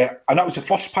 And that was the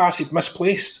first pass he'd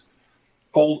misplaced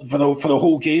for the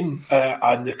whole game.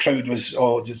 And the crowd was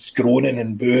just groaning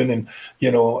and booing.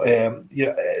 And,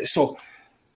 so...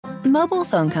 Mobile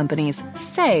phone companies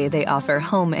say they offer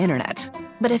home internet.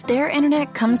 But if their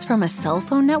internet comes from a cell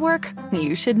phone network,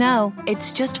 you should know.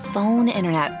 It's just phone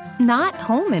internet, not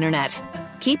home internet.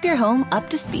 Keep your home up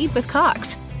to speed with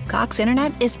Cox. Cox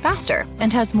Internet is faster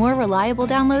and has more reliable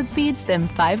download speeds than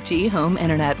 5G home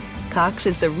internet. Cox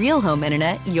is the real home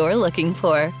internet you're looking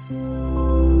for.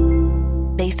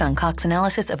 Based on Cox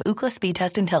analysis of Ookla speed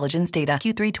test intelligence data,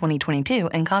 Q3 2022,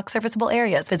 and Cox serviceable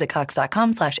areas. Visit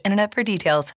cox.com/internet for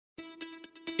details.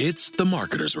 It's the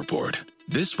Marketer's Report.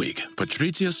 This week,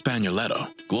 Patrizio Spagnoletto,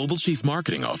 Global Chief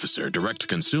Marketing Officer, Direct to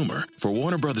Consumer for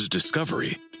Warner Brothers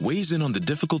Discovery, weighs in on the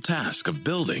difficult task of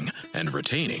building and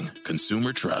retaining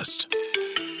consumer trust.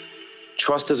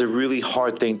 Trust is a really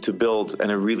hard thing to build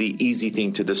and a really easy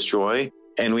thing to destroy,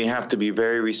 and we have to be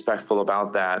very respectful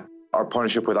about that. Our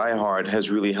partnership with iHeart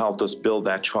has really helped us build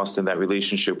that trust and that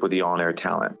relationship with the on-air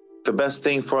talent. The best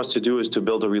thing for us to do is to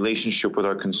build a relationship with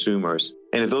our consumers.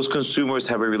 And if those consumers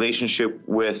have a relationship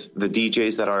with the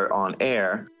DJs that are on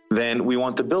air, then we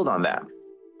want to build on that.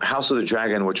 House of the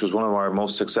Dragon, which was one of our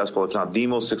most successful, if not the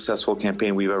most successful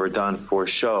campaign we've ever done for a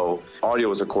show,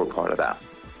 audio is a core part of that.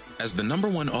 As the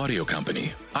 #1 audio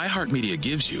company, iHeartMedia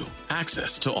gives you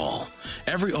access to all.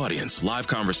 Every audience, live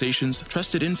conversations,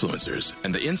 trusted influencers,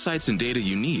 and the insights and data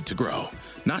you need to grow.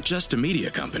 Not just a media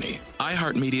company,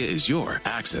 iHeartMedia is your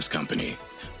access company.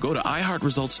 Go to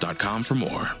iHeartResults.com for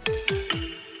more.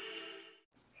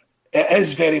 It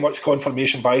is very much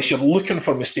confirmation bias. You're looking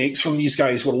for mistakes from these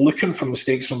guys. We're looking for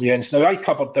mistakes from the ends. Now, I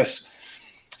covered this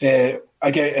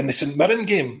again in the St Mirren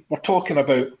game. We're talking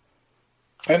about,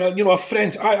 and our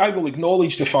friends, I will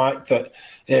acknowledge the fact that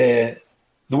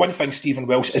the one thing Stephen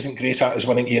Welsh isn't great at is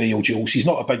winning aerial duels. He's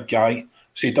not a big guy,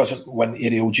 so he doesn't win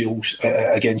aerial duels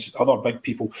against other big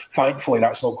people. Thankfully,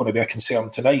 that's not going to be a concern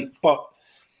tonight. But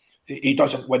he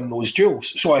doesn't win those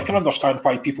duels. So I can understand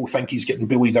why people think he's getting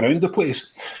bullied around the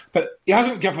place. But he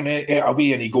hasn't given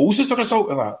away any goals as a result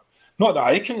of that. Not that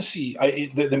I can see.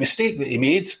 The mistake that he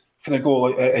made for the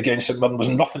goal against St Mirren was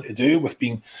nothing to do with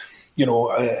being,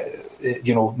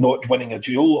 not winning a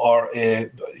duel or,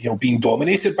 being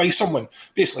dominated by someone.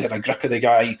 Basically had a grip of the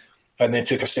guy and then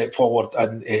took a step forward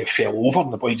and fell over,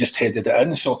 and the boy just headed it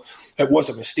in. So it was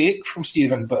a mistake from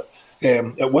Stephen, but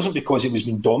it wasn't because he was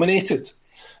being dominated.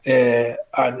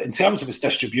 And in terms of his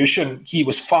distribution, he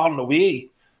was far and away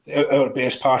our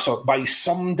best passer by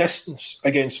some distance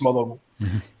against Motherwell,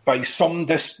 by some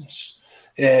distance.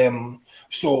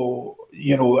 So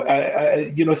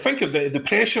think of the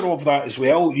pressure of that as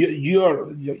well.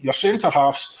 Your centre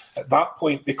halves at that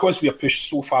point, because we are pushed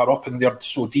so far up and they're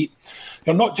so deep,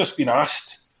 you're not just being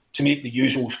asked to make the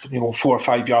usual 4 or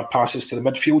 5 yard passes to the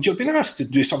midfield. You're being asked to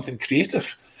do something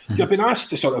creative. You've been asked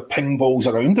to sort of ping balls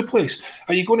around the place.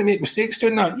 Are you going to make mistakes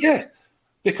doing that? Yeah.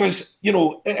 Because,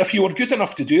 if you were good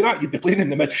enough to do that, you'd be playing in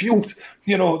the midfield.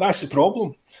 That's the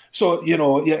problem. So,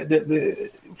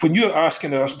 when you're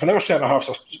asking us, when our centre-halves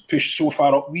are pushed so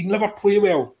far up, we never play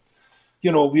well.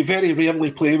 We very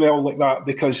rarely play well like that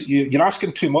because you're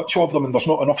asking too much of them and there's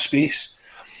not enough space.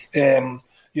 And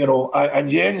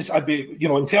Jens, I'd be,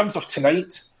 in terms of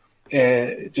tonight,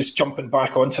 just jumping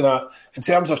back onto that, in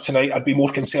terms of tonight, I'd be more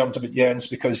concerned about Jens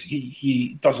because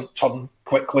he doesn't turn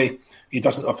quickly. He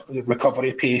doesn't have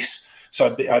recovery pace.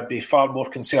 So I'd be far more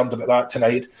concerned about that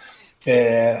tonight.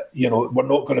 We're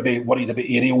not going to be worried about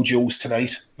aerial duels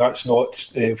tonight. That's not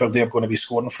where they're going to be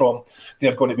scoring from.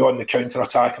 They're going to be on the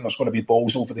counter-attack and there's going to be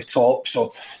balls over the top.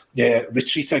 So,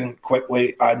 retreating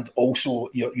quickly and also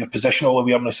your positional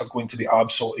awareness are going to be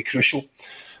absolutely crucial.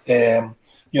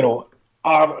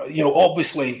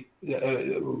 Obviously,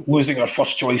 losing our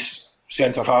first choice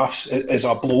centre-halves is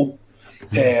a blow.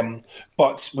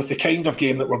 But with the kind of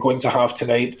game that we're going to have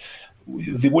tonight,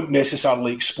 they wouldn't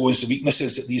necessarily expose the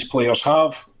weaknesses that these players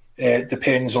have. It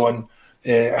depends on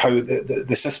how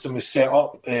the system is set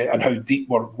up and how deep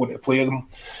we're going to play them.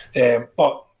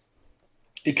 But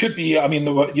it could be,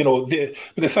 but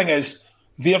the thing is,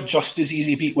 they're just as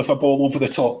easy beat with a ball over the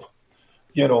top.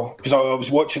 Because I was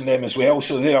watching them as well,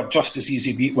 so they are just as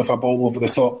easy beat with a ball over the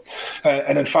top.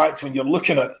 And in fact, when you're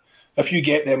looking at, if you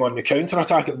get them on the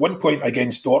counter-attack, at one point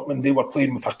against Dortmund, they were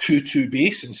playing with a 2-2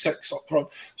 base and 6 up front.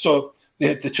 So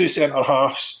the two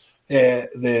centre-halves,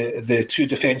 the two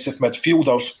defensive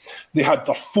midfielders, they had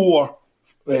their 4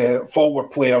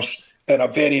 forward players in a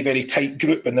very, very tight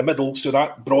group in the middle, so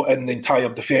that brought in the entire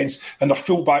defence, and their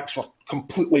full-backs were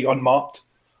completely unmarked,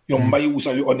 miles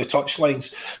out on the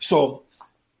touchlines. So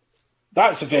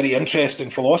that's a very interesting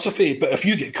philosophy, but if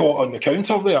you get caught on the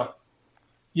counter there,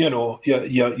 you're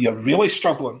really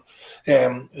struggling.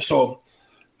 Look,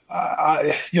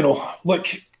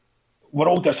 we're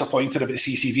all disappointed about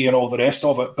CCV and all the rest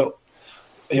of it, but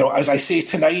as I say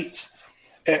tonight,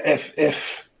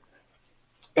 if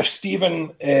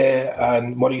Stephen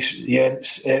and Maurice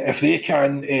Jens, if they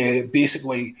can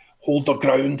basically hold their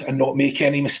ground and not make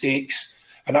any mistakes,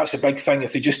 and that's a big thing,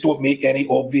 if they just don't make any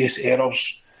obvious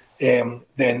errors,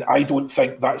 then I don't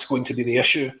think that's going to be the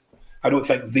issue. I don't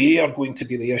think they are going to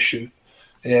be the issue.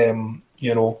 And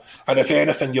if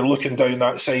anything, you're looking down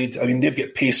that side, they've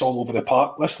got pace all over the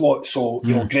park, this lot, so,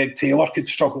 Greg Taylor could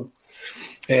struggle.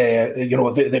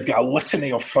 They've got a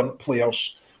litany of front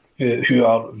players who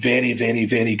are very, very,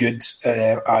 very good.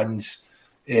 So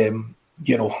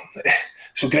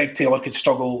Greg Taylor could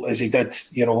struggle as he did,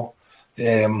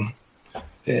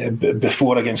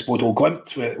 before against Bodo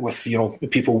Glimt with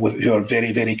people who are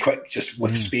very, very quick, just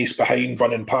with space behind,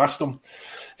 running past them.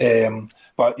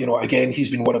 But again, he's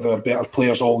been one of our better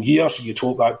players all year, so you'd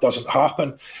hope that doesn't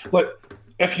happen. Look,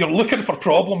 if you're looking for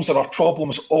problems, there are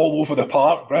problems all over the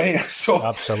park, right? So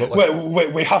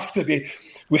absolutely, we have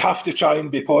to try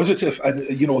and be positive and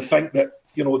think that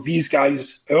these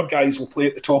guys, our guys, will play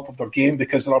at the top of their game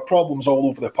because there are problems all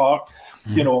over the park.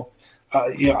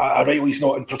 O'Reilly's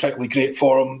not in particularly great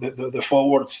form. The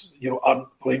forwards, aren't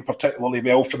playing particularly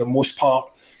well for the most part.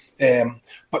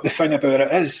 But the thing about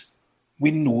it is,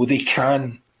 we know they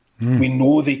can. We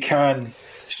know they can.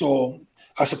 So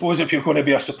I suppose if you're going to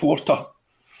be a supporter,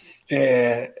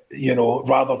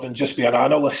 rather than just be an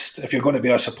analyst, if you're going to be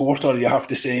a supporter, you have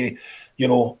to say,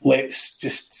 let's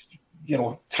just,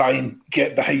 try and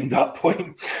get behind that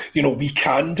point. We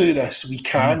can do this. We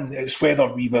can. It's whether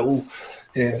we will.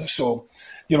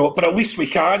 But at least we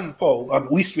can, Paul.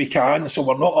 At least we can. So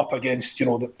we're not up against,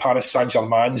 the Paris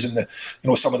Saint-Germains and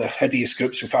some of the hideous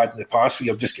groups we've had in the past where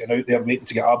you're just getting out there waiting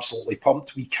to get absolutely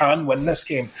pumped. We can win this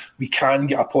game. We can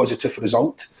get a positive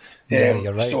result.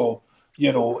 You're right. So,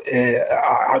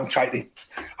 I'm trying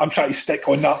to stick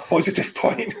on that positive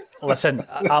point. Listen,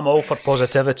 I'm all for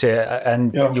positivity,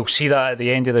 and you'll see that at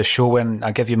the end of the show when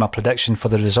I give you my prediction for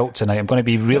the result tonight. I'm going to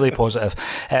be really positive.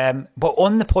 But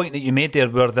on the point that you made there,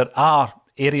 where there are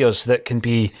areas that can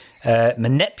be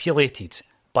manipulated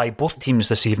by both teams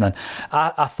this evening.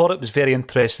 I thought it was very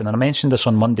interesting, and I mentioned this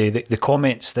on Monday, the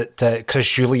comments that Chris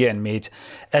Julian made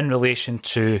in relation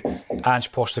to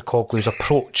Ange Postecoglou's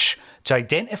approach to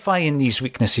identifying these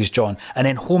weaknesses, John, and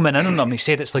then homing in on them. He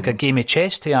said it's like a game of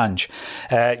chess to Ange,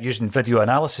 using video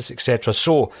analysis, etc.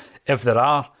 So if there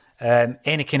are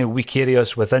any kind of weak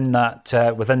areas within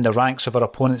the ranks of our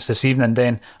opponents this evening,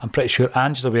 then I'm pretty sure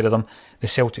Ange is aware of them. The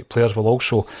Celtic players will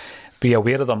also be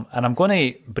aware of them. And I'm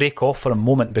going to break off for a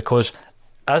moment because,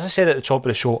 as I said at the top of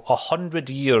the show, 100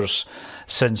 years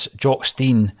since Jock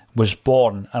Stein was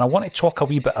born. And I want to talk a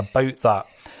wee bit about that.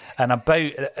 And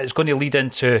it's going to lead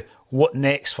into what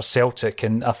next for Celtic.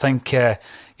 And I think,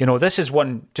 this is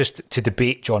one just to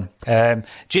debate, John. Jay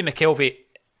McKelvey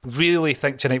really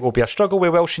think tonight will be a struggle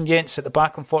with Welsh and Yents at the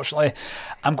back, unfortunately.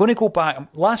 I'm going to go back.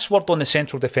 Last word on the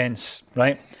central defence,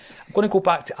 right? I'm going to go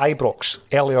back to Ibrox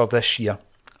earlier this year.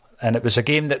 And it was a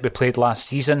game that we played last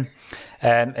season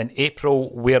in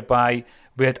April, whereby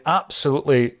we had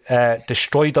absolutely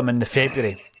destroyed them in the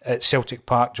February at Celtic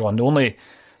Park, John. The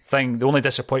only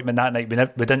disappointment that night,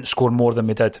 we didn't score more than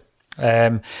we did.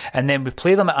 And then we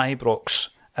play them at Ibrox,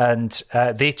 and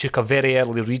they took a very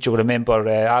early lead. You'll remember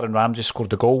Aaron Ramsey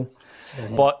scored the goal.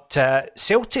 Mm-hmm. But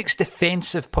Celtic's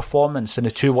defensive performance in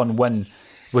the 2-1 win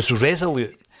was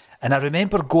resolute. And I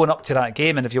remember going up to that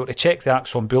game, and if you were to check the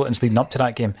ACSOM bulletins leading up to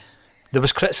that game, there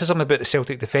was criticism about the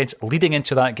Celtic defence leading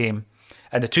into that game.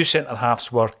 And the two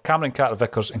centre-halves were Cameron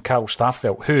Carter-Vickers and Carl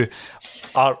Starfelt, who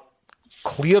are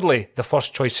clearly the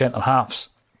first-choice centre-halves.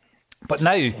 But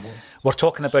now we're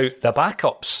talking about the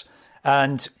backups,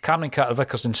 and Cameron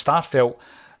Carter-Vickers and Starfelt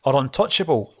are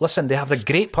untouchable. Listen, they have the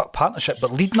great partnership,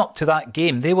 but leading up to that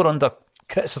game, they were under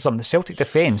criticism. The Celtic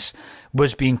defence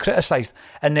was being criticised,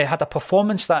 and they had a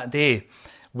performance that day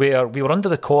where we were under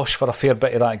the cosh for a fair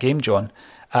bit of that game, John,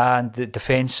 and the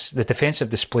defensive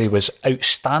display was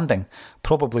outstanding,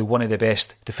 probably one of the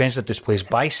best defensive displays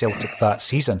by Celtic that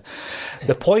season.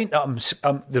 The point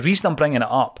that the reason I'm bringing it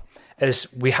up is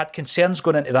we had concerns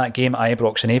going into that game at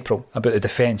Ibrox in April about the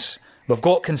defence. We've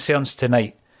got concerns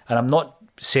tonight, and I'm not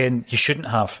saying you shouldn't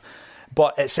have,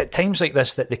 but it's at times like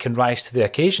this that they can rise to the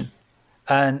occasion.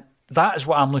 And that is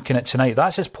what I'm looking at tonight.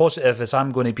 That's as positive as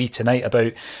I'm going to be tonight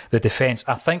about the defence.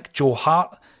 I think Joe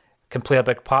Hart can play a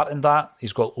big part in that.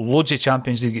 He's got loads of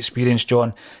Champions League experience,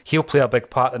 John. He'll play a big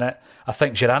part in it. I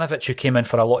think Juranovic, who came in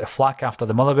for a lot of flack after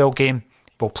the Motherwell game,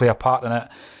 will play a part in it.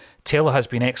 Taylor has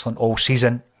been excellent all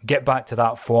season. Get back to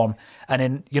that form. And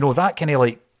then, that kind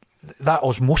of that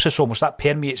osmosis almost, that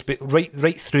permeates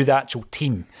right through the actual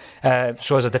team.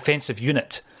 So as a defensive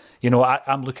unit,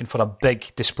 I'm looking for a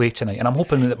big display tonight, and I'm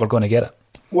hoping that we're going to get it.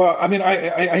 Well, I mean,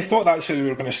 I thought that's how we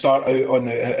were going to start out in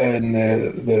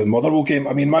the Motherwell game.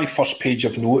 I mean, my first page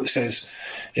of notes says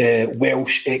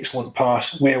Welsh, excellent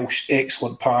pass, Welsh,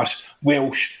 excellent pass,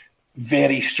 Welsh,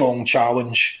 very strong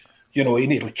challenge. He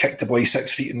nearly kicked the boy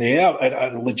 6 feet in the air,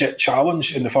 a legit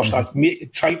challenge in the first half,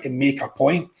 trying to make a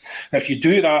point. Now, if you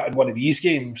do that in one of these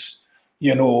games,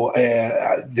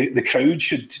 the crowd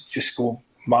should just go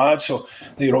mad. So,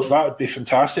 that would be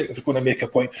fantastic if we're going to make a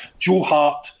point. Joe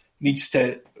Hart needs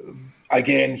to,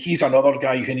 again, he's another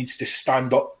guy who needs to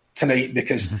stand up tonight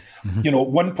because,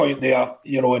 one point there,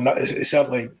 and that,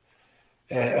 certainly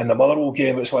in the Motherwell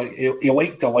game, it's like he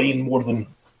liked the line more than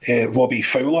Robbie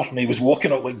Fowler, and he was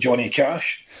walking out like Johnny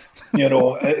Cash,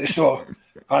 so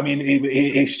I mean,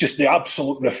 it's just the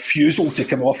absolute refusal to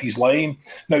come off his line.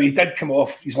 Now, he did come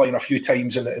off his line a few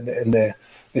times in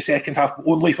the second half, but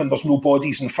only when there's no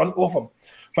bodies in front of him.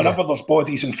 Whenever there's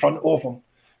bodies in front of him,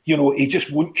 he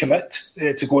just won't commit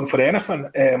to going for anything.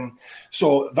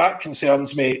 So that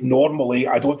concerns me. Normally,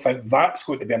 I don't think that's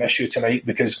going to be an issue tonight,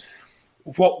 because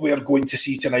what we're going to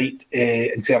see tonight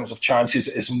in terms of chances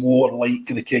is more like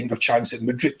the kind of chance that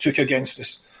Mudryk took against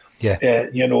us. Yeah.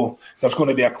 There's going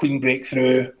to be a clean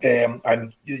breakthrough,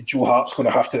 and Joe Hart's going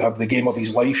to have the game of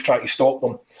his life trying to stop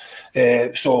them.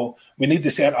 So we need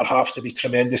the centre-halves to be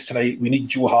tremendous tonight. We need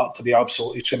Joe Hart to be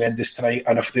absolutely tremendous tonight.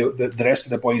 And if the rest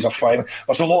of the boys are firing,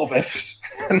 there's a lot of ifs.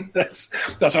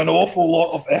 There's an awful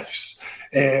lot of ifs.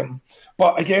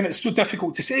 But again, it's so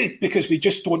difficult to say because we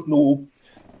just don't know,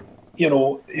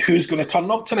 who's going to turn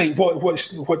up tonight,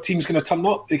 what team's going to turn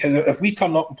up, because if we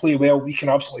turn up and play well, we can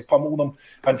absolutely pummel them,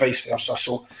 and vice versa.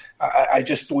 So I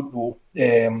just don't know.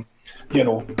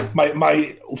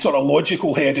 My sort of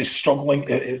logical head is struggling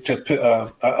to put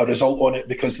a result on it,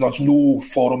 because there's no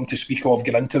forum to speak of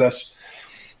going into this,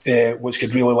 which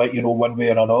could really let you know one way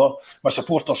or another. My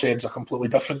supporters' head's a completely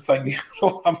different thing.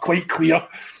 I'm quite clear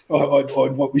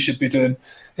on what we should be doing.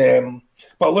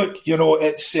 But look,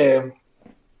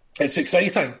 It's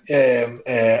exciting,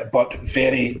 but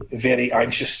very, very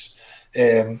anxious.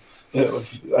 And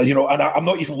I'm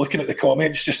not even looking at the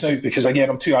comments just now because, again,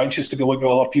 I'm too anxious to be looking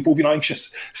at other people being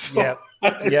anxious. So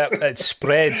yeah, it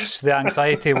spreads. The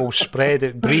anxiety will spread.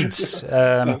 It breeds.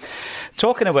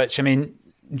 Talking of which, I mean,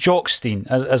 Jock Stein,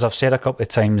 as I've said a couple of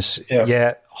times,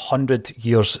 100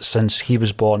 years since he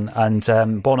was born,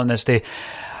 and born on this day.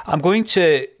 I'm going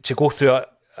to go through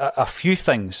a few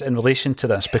things in relation to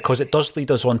this because it does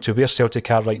lead us on to where Celtic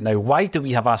are right now. Why do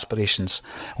we have aspirations?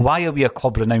 Why are we a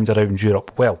club renowned around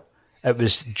Europe? Well, it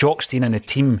was Jock Stein and the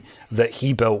team that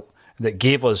he built that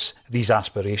gave us these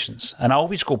aspirations. And I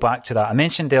always go back to that. I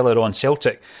mentioned earlier on,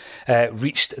 Celtic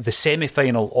reached the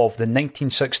semi-final of the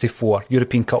 1964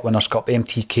 European Cup Winners' Cup,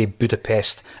 MTK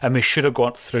Budapest, and we should have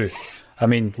got through. I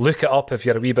mean, look it up if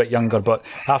you're a wee bit younger, but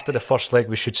after the first leg,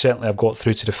 we should certainly have got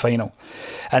through to the final.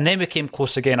 And then we came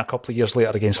close again a couple of years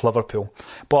later against Liverpool.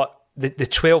 But the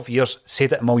 12 years,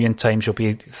 said it a million times, you'll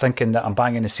be thinking that I'm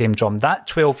banging the same drum. That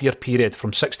 12-year period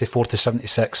from 64 to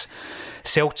 76,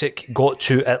 Celtic got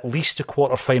to at least a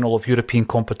quarter-final of European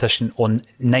competition on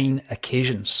 9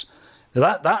 occasions.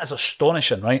 That is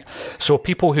astonishing, right? So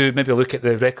people who maybe look at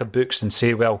the record books and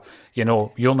say, well, you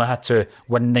only had to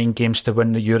win 9 games to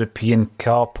win the European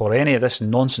Cup or any of this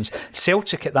nonsense.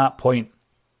 Celtic at that point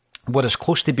were as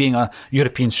close to being a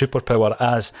European superpower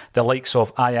as the likes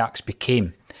of Ajax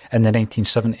became in the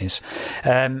 1970s.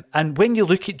 And when you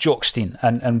look at Jock Stein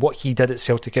and what he did at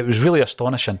Celtic, it was really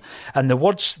astonishing. And the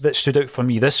words that stood out for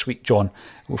me this week, John,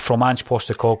 from Ange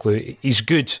Postecoglou, he's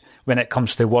good when it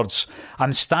comes to words.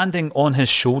 I'm standing on his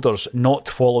shoulders, not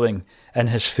following in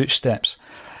his footsteps.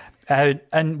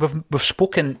 And we've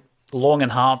spoken long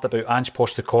and hard about Ange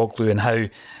Postecoglou and how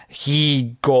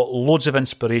he got loads of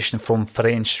inspiration from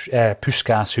Ferenc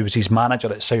Puskás, who was his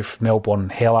manager at South Melbourne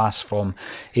Hellas from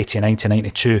 89 to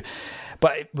 92.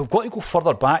 But we've got to go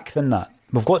further back than that.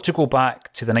 We've got to go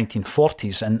back to the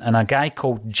 1940s and a guy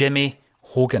called Jimmy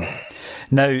Hogan.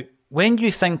 Now, when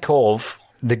you think of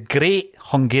the great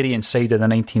Hungarian side of the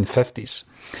 1950s,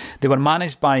 they were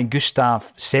managed by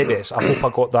Gustav Sebes. I hope I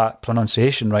got that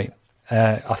pronunciation right.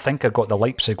 I think I got the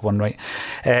Leipzig one right.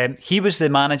 He was the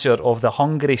manager of the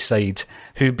Hungary side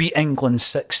who beat England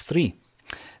 6-3.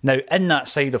 Now, in that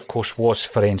side, of course, was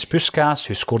Ferenc Puskás,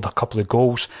 who scored a couple of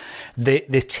goals.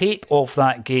 The tape of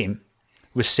that game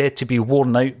was said to be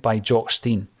worn out by Jock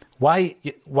Stein. Why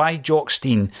Jock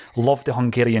Stein loved the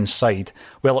Hungarian side?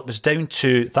 Well, it was down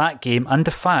to that game and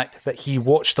the fact that he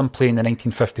watched them play in the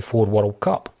 1954 World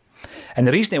Cup. And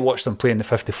the reason he watched them play in the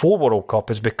 54 World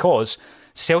Cup is because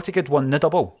Celtic had won the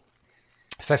double,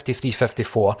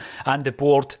 53-54, and the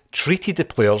board treated the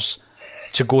players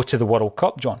to go to the World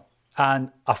Cup, John.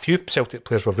 And a few Celtic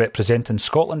players were representing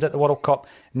Scotland at the World Cup,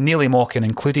 Neely Mockin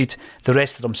included. The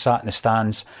rest of them sat in the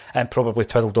stands and probably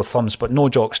twiddled their thumbs, but no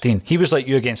Jock Stein. He was like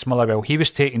you against Motherwell. He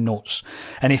was taking notes.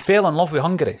 And he fell in love with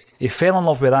Hungary. He fell in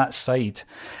love with that side.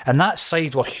 And that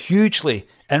side were hugely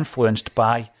influenced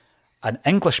by an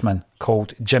Englishman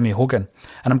called Jimmy Hogan.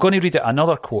 And I'm going to read out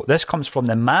another quote. This comes from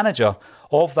the manager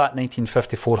of that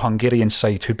 1954 Hungarian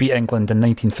side who beat England in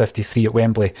 1953 at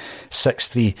Wembley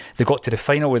 6-3. They got to the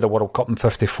final of the World Cup in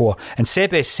 54. And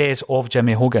Sebes says of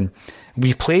Jimmy Hogan,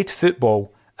 "We played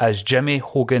football as Jimmy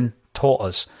Hogan taught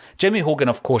us." Jimmy Hogan,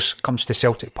 of course, comes to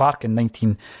Celtic Park in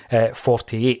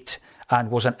 1948 and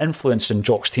was an influence in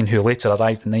Jock Stein, who later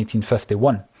arrived in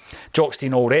 1951. Jock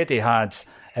Stein already had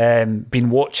been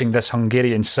watching this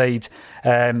Hungarian side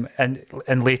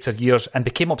in later years and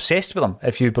became obsessed with them,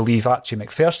 if you believe Archie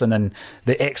Macpherson and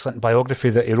the excellent biography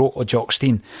that he wrote of Jock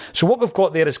Stein. So what we've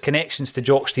got there is connections to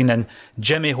Jock Stein and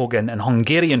Jimmy Hogan and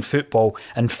Hungarian football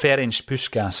and Ferenc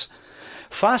Puskás.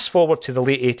 Fast forward to the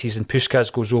late 80s and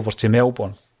Puskás goes over to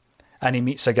Melbourne and he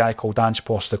meets a guy called Ange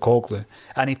Postecoglou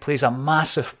and he plays a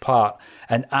massive part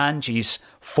in Ange's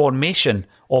formation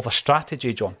of a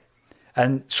strategy, John.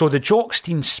 And so the Jock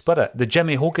Stein spirit, the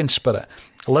Jimmy Hogan spirit,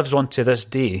 lives on to this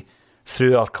day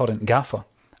through our current gaffer,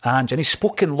 Ange. And he's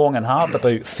spoken long and hard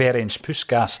about Ferenc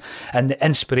Puskás and the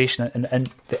inspiration and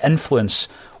the influence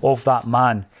of that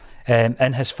man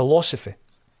in his philosophy.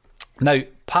 Now,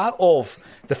 part of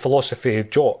the philosophy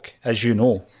of Jock, as you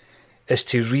know, is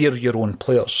to rear your own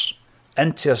players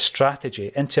into a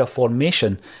strategy, into a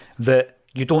formation that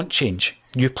you don't change.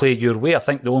 You play your way. I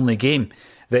think the only game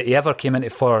that he ever came into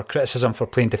for criticism for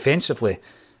playing defensively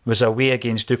was away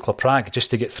against Dukla Prague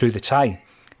just to get through the tie,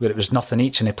 where it was nothing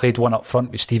each and he played one up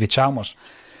front with Stevie Chalmers.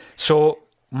 So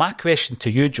my question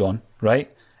to you, John, right,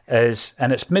 is,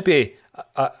 and it's maybe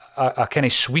a kind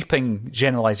of sweeping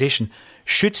generalisation,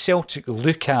 should Celtic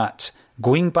look at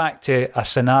going back to a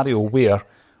scenario where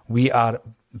we are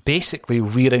basically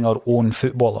rearing our own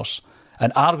footballers?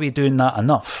 And are we doing that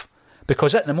enough?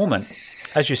 Because at the moment,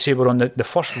 as you say, we're on the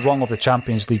first rung of the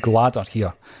Champions League ladder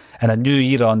here in a new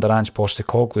era under Ange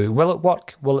Postecoglou. Will it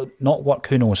work? Will it not work?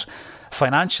 Who knows?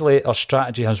 Financially, our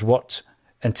strategy has worked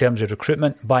in terms of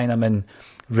recruitment, buying them in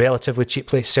relatively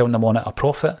cheaply, selling them on at a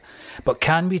profit. But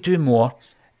can we do more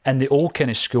in the old kind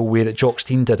of school way that Jock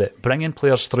Stein did it, bringing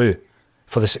players through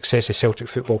for the success of Celtic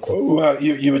Football Club? Well,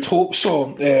 you would hope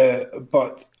so,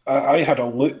 but I had a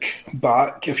look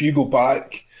back. If you go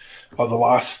back the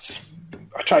last...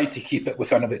 I tried to keep it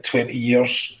within about 20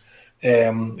 years.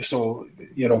 So,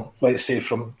 let's say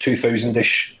from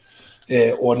 2000-ish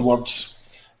onwards.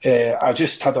 I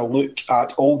just had a look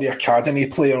at all the academy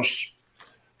players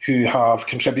who have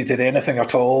contributed anything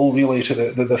at all, really, to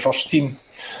the first team.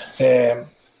 And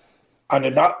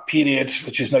in that period,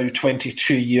 which is now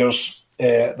 22 years,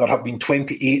 there have been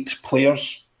 28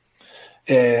 players.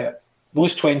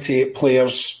 Those 28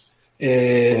 players...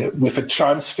 we've had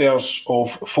transfers of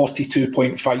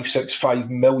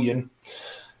 42.565 million.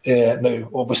 Now,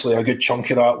 obviously, a good chunk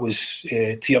of that was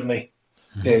Tierney.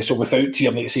 So without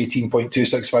Tierney, it's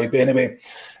 18.265. But anyway,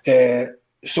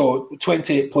 so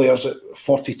 28 players at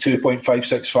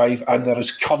 42.565, and there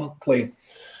is currently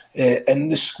in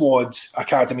the squad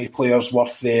academy players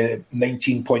worth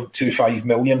 19.25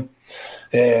 million.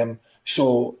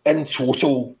 So in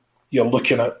total, you're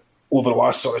looking at, over the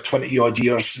last sort of 20-odd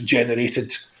years,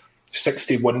 generated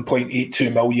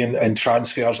 61.82 million in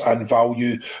transfers and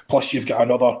value. Plus, you've got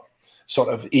another sort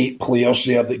of 8 players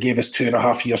there that gave us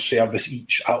 2.5 years service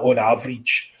each on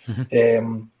average.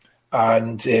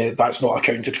 And that's not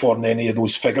accounted for in any of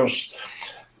those figures.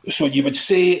 So you would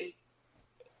say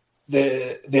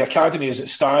the academy as it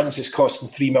stands is costing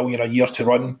 3 million a year to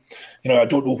run. I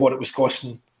don't know what it was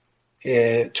costing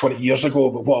 20 years ago,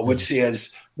 but what I would say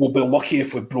is we'll be lucky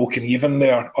if we've broken even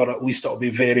there, or at least it'll be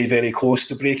very, very close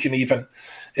to breaking even.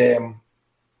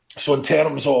 So in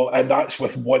terms of, and that's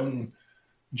with one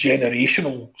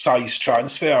generational size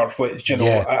transfer, which,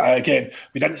 again,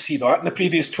 we didn't see that in the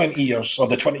previous 20 years, or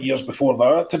the 20 years before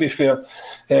that, to be fair.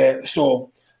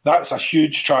 So that's a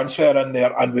huge transfer in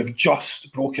there, and we've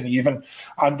just broken even.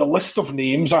 And the list of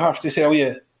names, I have to tell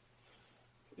you,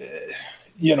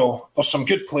 there's some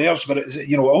good players, but it's,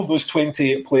 of those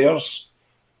 28 players,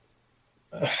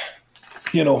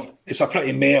 it's a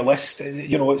pretty meh list.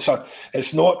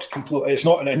 It's not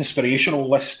an inspirational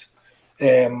list.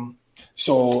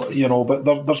 But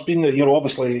there's been,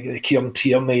 obviously Kieran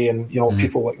Tierney and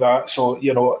people like that. So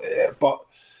but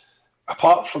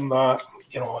apart from that,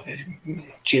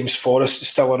 James Forrest is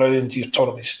still around. You're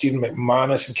talking about Stephen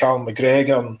McManus and Callum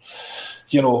McGregor, and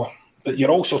but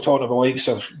you're also talking about the likes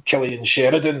of Killian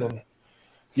Sheridan and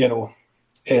Dylan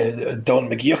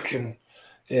McGeoch and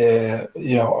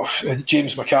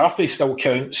James McCarthy still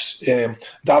counts.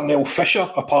 Darnell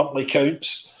Fisher apparently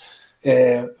counts,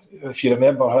 if you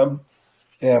remember him.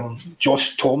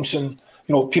 Josh Thompson,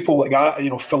 people like that.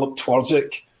 Philip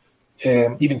Twardzik,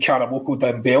 even Karamoko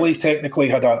Dembele technically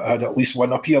had at least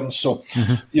one appearance. So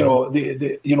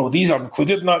these are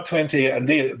included in that 28, and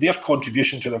their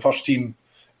contribution to the first team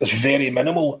is very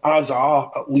minimal, as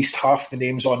are at least half the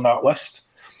names on that list.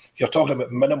 You're talking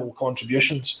about minimal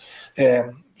contributions.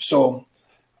 So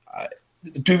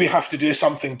do we have to do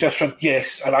something different?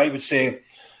 Yes. And I would say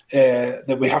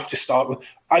that we have to start with,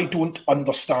 I don't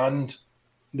understand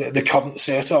the current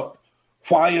setup.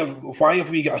 Why have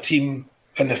we got a team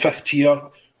in the 5th tier?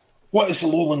 What is the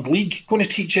Lowland League going to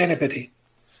teach anybody?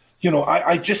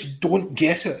 I just don't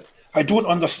get it. I don't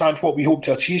understand what we hope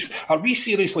to achieve. Are we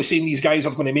seriously saying these guys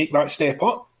are going to make that step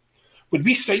up? Would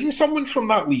we sign someone from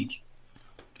that league?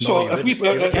 No,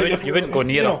 you wouldn't go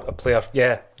near a player.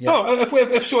 Yeah. No,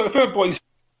 if our boys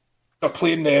are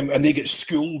playing them and they get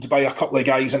schooled by a couple of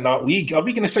guys in that league, are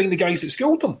we going to sign the guys that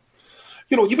schooled them?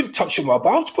 You wouldn't touch them with a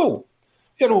barge pole.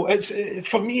 It's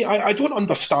for me. I don't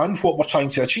understand what we're trying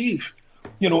to achieve.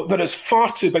 There is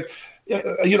far too big.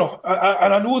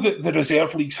 And I know that the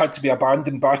reserve leagues had to be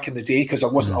abandoned back in the day because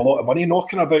there wasn't a lot of money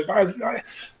knocking about. But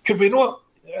could we not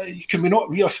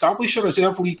re-establish a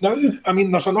reserve league now? I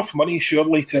mean, there's enough money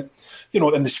surely to,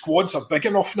 and the squads are big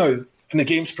enough now, and the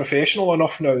game's professional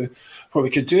enough now where we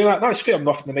could do that. That's fair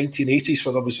enough in the 1980s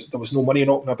where there was no money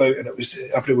knocking about and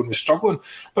everyone was struggling.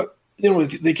 But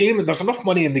the game, there's enough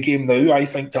money in the game now, I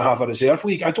think, to have a reserve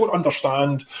league. I don't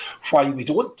understand why we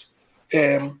don't.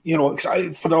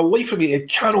 For the life of me, I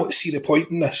cannot see the point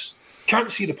in this.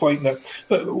 Can't see the point in it.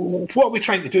 But what are we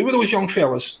trying to do with those young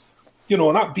fellas?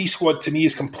 That B squad to me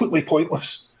is completely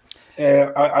pointless.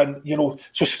 So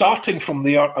starting from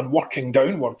there and working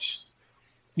downwards,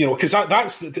 Because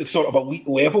that's the sort of elite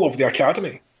level of the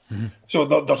academy. Mm-hmm. So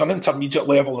there's an intermediate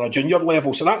level and a junior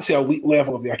level. So that's the elite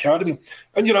level of the academy.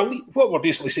 And elite, what we're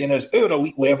basically saying is our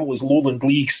elite level is Lowland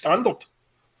League standard.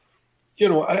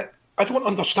 I don't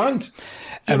understand.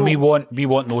 And we want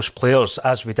those players,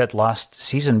 as we did last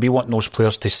season, we want those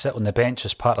players to sit on the bench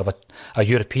as part of a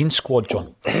European squad,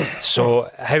 John. So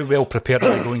how well prepared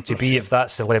are they going to be if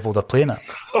that's the level they're playing at?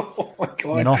 Oh my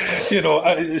God!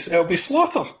 It'll be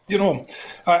slaughter.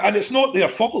 And it's not their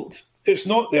fault. It's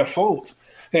not their fault.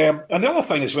 And the other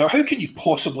thing as well, how can you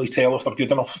possibly tell if they're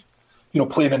good enough?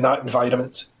 Playing in that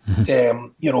environment. Mm-hmm.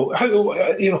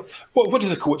 What do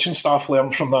the coaching staff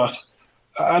learn from that?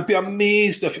 I'd be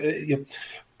amazed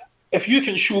if you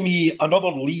can show me another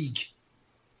league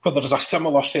where there's a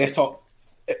similar setup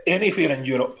anywhere in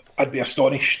Europe. I'd be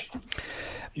astonished.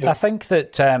 I think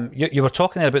that you were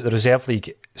talking there about the Reserve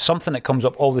League. Something that comes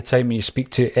up all the time when you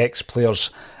speak to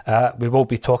ex-players. We will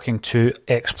be talking to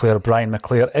ex-player Brian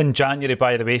McClare in January,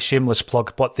 by the way, shameless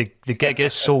plug, but the gig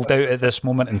is sold out at this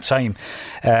moment in time.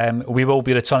 We will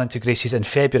be returning to Gracies in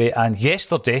February, and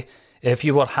yesterday, if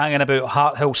you were hanging about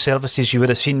Harthill Services, you would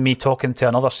have seen me talking to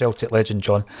another Celtic legend,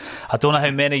 John. I don't know how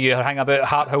many of you are hanging about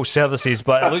Harthill Services,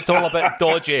 but it looked all a bit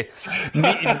dodgy.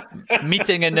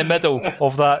 Meeting in the middle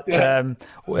of that,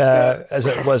 was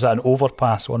it an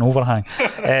overpass or an overhang?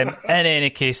 In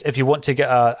any case, if you want to get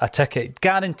a ticket,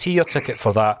 guarantee your ticket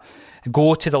for that.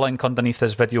 Go to the link underneath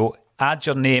this video, add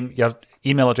your name, your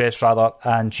email address rather,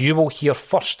 and you will hear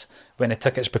first when the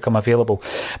tickets become available.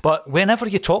 But whenever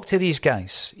you talk to these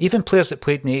guys, even players that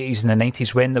played in the 80s and the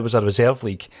 90s when there was a reserve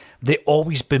league, they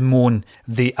always bemoan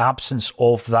the absence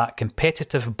of that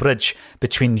competitive bridge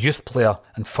between youth player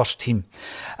and first team.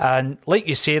 And like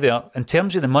you say there, in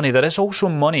terms of the money, there is also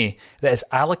money that is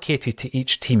allocated to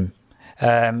each team.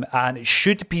 And it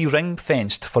should be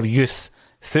ring-fenced for youth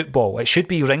football. It should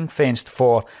be ring-fenced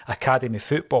for academy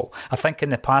football. I think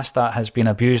in the past that has been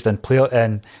abused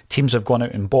and teams have gone out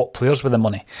and bought players with the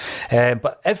money.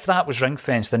 But if that was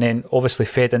ring-fenced and then obviously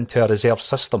fed into a reserve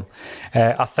system,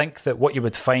 I think that what you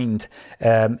would find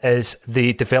is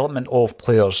the development of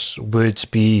players would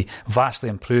be vastly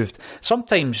improved.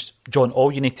 Sometimes, John,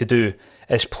 all you need to do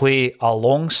is play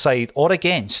alongside or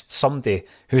against somebody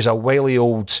who's a wily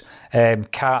old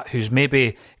cat who's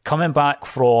maybe coming back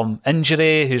from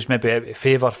injury, who's maybe out of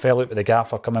favour, fell out with the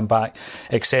gaffer, coming back,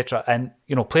 etc. And,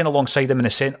 playing alongside him in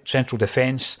the central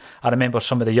defence. I remember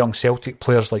some of the young Celtic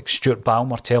players like Stuart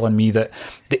Balmer telling me that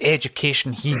the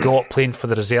education he got playing for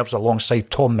the reserves alongside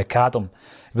Tom McAdam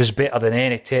was better than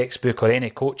any textbook or any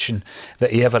coaching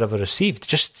that he ever received.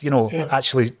 Just,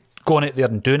 actually going out there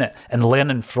and doing it and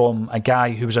learning from a guy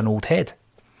who was an old head.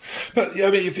 But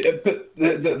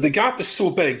the gap is so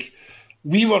big.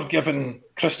 We were giving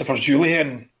Christopher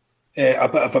Julian a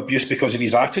bit of abuse because of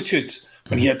his attitude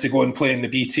when he had to go and play in the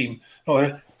B team.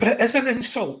 But it is an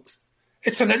insult.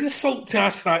 It's an insult to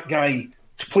ask that guy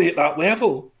to play at that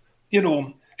level.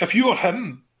 If you were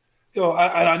him, and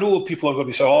I know people are going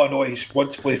to say, "Oh no, he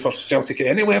wants to play for Celtic at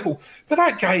any level," but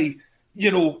that guy.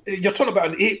 You're talking about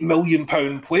an £8 million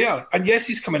player, and yes,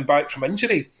 he's coming back from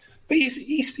injury, but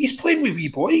he's playing with wee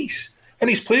boys, and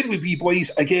he's playing with wee boys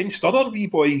against other wee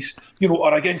boys,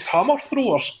 or against hammer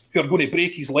throwers who are going to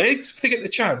break his legs if they get the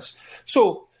chance.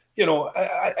 So,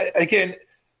 again,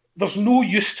 there's no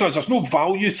use to us, there's no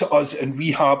value to us in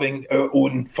rehabbing our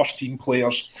own first team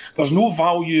players. There's no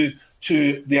value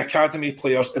to the academy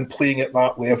players in playing at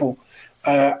that level.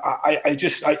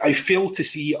 I fail to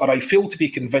see, or I fail to be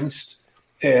convinced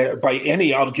by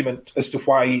any argument as to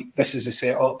why this is a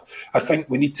setup. I think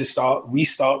we need to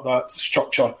restart that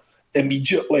structure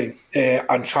immediately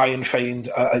and try and find,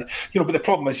 but the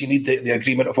problem is you need the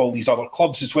agreement of all these other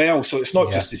clubs as well. So it's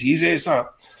not just as easy as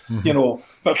that,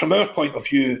 But from our point of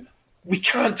view, we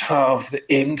can't have the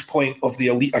end point of the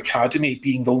elite academy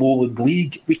being the Lowland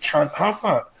League. We can't have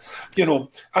that,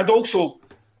 and also.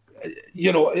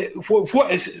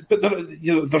 What is? But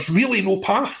there's really no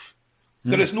path.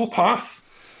 There is no path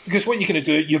because what you're going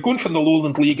to do, you're going from the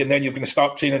Lowland League and then you're going to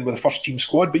start training with the first team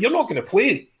squad, but you're not going to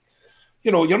play.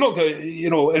 You're not going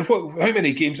to. And how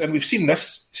many games? And we've seen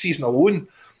this season alone.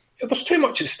 There's too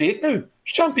much at stake now. There's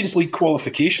Champions League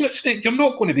qualification at stake. You're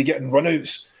not going to be getting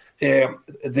runouts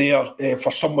there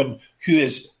for someone who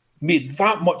has made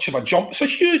that much of a jump. It's a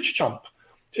huge jump.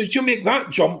 Did you make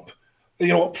that jump?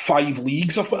 5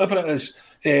 leagues or whatever it is,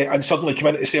 and suddenly come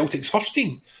into Celtic's first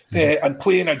team and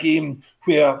play in a game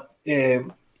where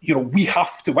we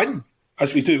have to win,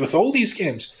 as we do with all these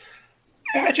games.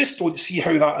 I just don't see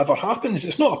how that ever happens.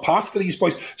 It's not a path for these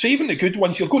boys. So even the good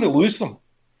ones, you're going to lose them.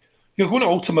 You're going to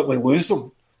ultimately lose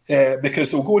them.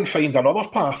 because they'll go and find another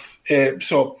path.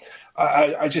 So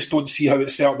I just don't see how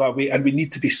it's set up that way, and we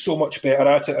need to be so much better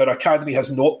at it. Our academy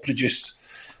has not produced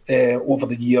over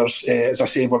the years. As I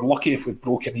say, we're lucky if we've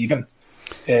broken even.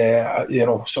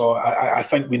 So I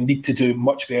think we need to do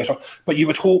much better. But you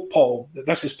would hope, Paul, that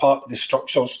this is part of the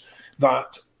structures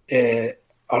that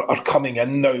are coming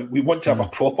in now. We want to have a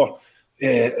proper,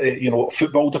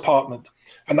 football department,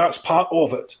 and that's part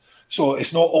of it. So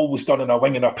it's not always done in a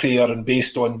wing and a prayer and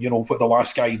based on, what the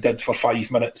last guy did for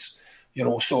 5 minutes.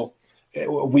 So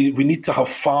we need to have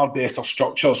far better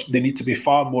structures. They need to be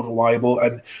far more reliable,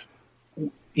 and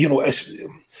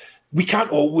we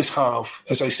can't always have,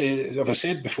 as I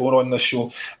said before on this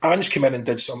show, Ange came in and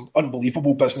did some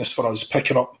unbelievable business for us,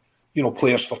 picking up,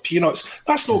 players for peanuts.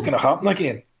 That's not going to happen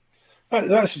again.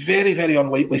 That's very, very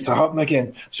unlikely to happen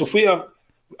again. So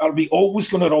are we always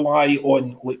going to rely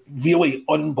on really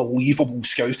unbelievable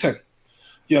scouting?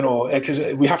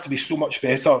 Because we have to be so much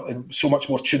better and so much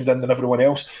more tuned in than everyone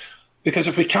else. Because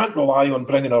if we can't rely on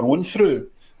bringing our own through,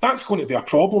 that's going to be a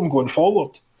problem going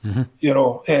forward. And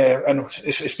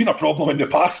it's been a problem in the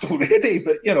past already,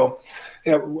 but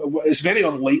it's very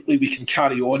unlikely we can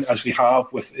carry on as we have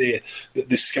with the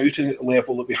scouting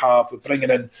level that we have, with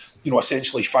bringing in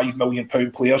essentially £5 million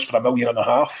players for £1.5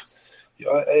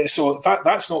 million. So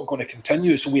that's not going to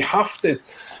continue. So we have to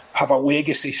have a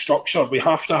legacy structure. We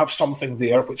have to have something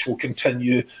there which will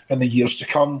continue in the years to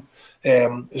come.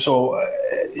 And it's,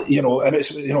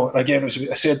 again, as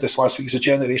I said this last week, it's a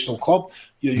generational club.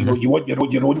 You want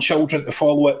your own children to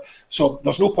follow it. So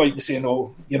there's no point in saying,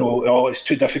 it's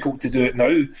too difficult to do it now.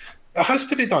 It has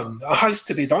to be done. It has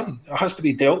to be done. It has to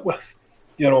be dealt with.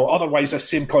 Otherwise this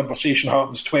same conversation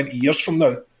happens 20 years from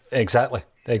now. Exactly.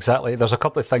 There's a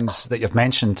couple of things that you've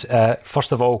mentioned.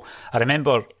 First of all, I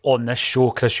remember on this show,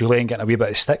 Chris Ullane getting a wee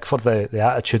bit of stick for the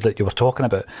attitude that you were talking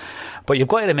about. But you've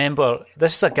got to remember,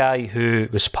 this is a guy who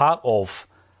was part of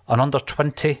an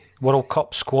under-20 World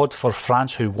Cup squad for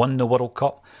France who won the World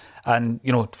Cup. And,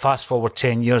 fast forward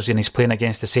 10 years and he's playing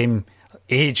against the same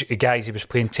age of guys he was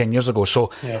playing 10 years ago.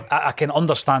 So yeah. I can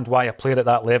understand why a player at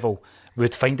that level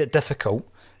would find it difficult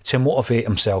to motivate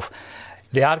himself.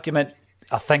 The argument,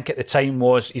 I think at the time,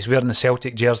 was he's wearing the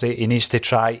Celtic jersey, he needs to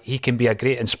try, he can be a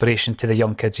great inspiration to the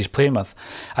young kids he's playing with.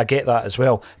 I get that as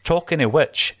well. Talking of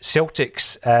which,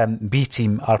 Celtic's B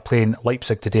team are playing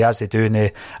Leipzig today, as they do in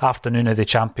the afternoon of the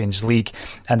Champions League,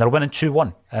 and they're winning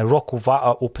 2-1. Rocco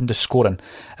Vata opened the scoring,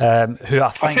 who I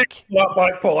think... I take all that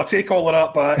back, Paul, I take all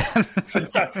of that back.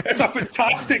 It's a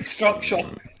fantastic structure.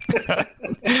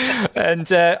 And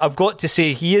I've got to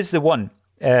say, he is the one...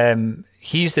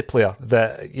 he's the player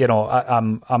that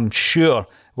I'm sure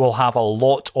will have a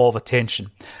lot of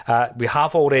attention. We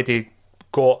have already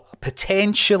got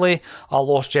potentially a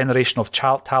lost generation of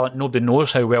talent. Nobody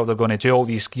knows how well they're going to do, all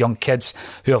these young kids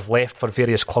who have left for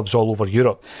various clubs all over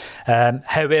Europe.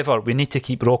 However, we need to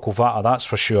keep Rocco Vata, that's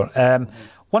for sure.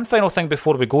 One final thing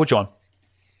before we go, John.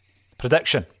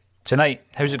 Prediction tonight,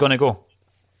 how's it going to go?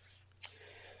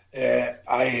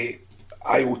 I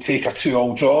will take a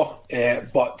 2-2 draw,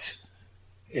 but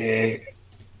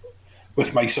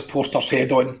with my supporters'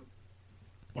 head on,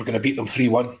 we're going to beat them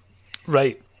 3-1.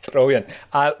 Right, brilliant.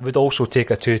 I would also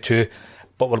take a 2-2,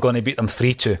 but we're going to beat them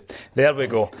 3-2. There we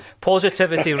go.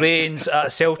 Positivity reigns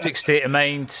at Celtic State of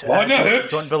Mind.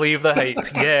 Don't believe the hype.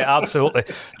 Yeah, absolutely.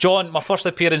 John, my first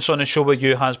appearance on the show with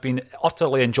you has been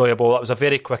utterly enjoyable. That was a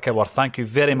very quick hour. Thank you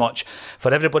very much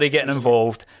for everybody getting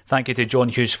involved. Thank you to John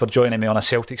Hughes for joining me on A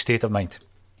Celtic State of Mind.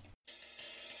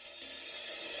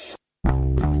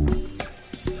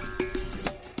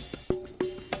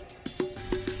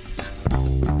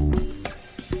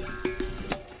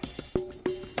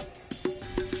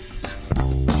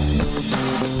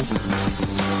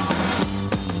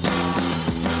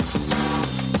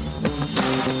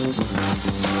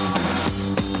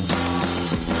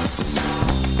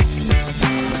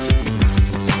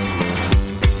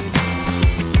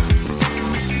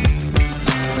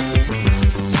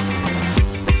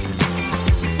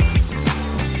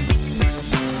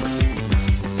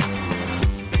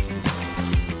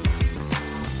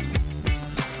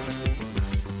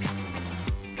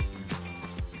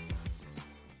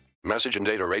 Message and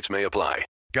data rates may apply.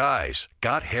 Guys,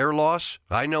 got hair loss?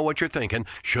 I know what you're thinking.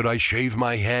 Should I shave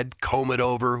my head, comb it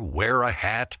over, wear a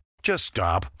hat? Just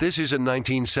stop. This isn't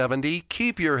 1970.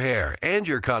 Keep your hair and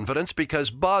your confidence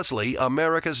because Bosley,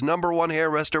 America's #1 hair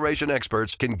restoration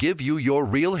experts, can give you your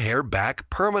real hair back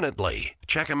permanently.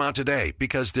 Check them out today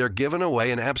because they're giving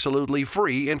away an absolutely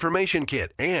free information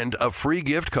kit and a free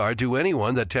gift card to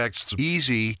anyone that texts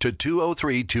EASY to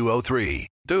 203-203.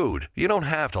 Dude, you don't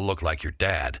have to look like your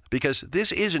dad, because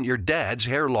this isn't your dad's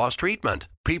hair loss treatment.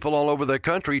 People all over the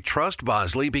country trust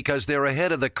Bosley because they're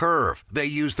ahead of the curve. They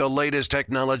use the latest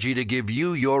technology to give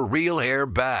you your real hair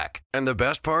back. And the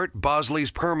best part? Bosley's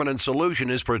permanent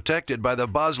solution is protected by the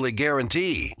Bosley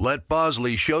Guarantee. Let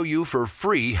Bosley show you for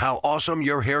free how awesome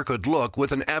your hair could look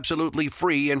with an absolutely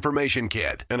free information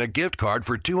kit and a gift card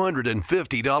for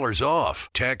 $250 off.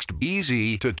 Text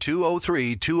BZ to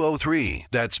 203-203.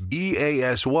 That's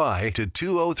BASY to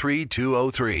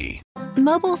 203-203.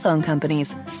 Mobile phone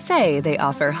companies say they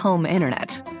offer home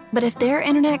internet. But if their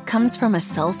internet comes from a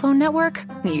cell phone network,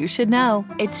 you should know.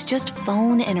 It's just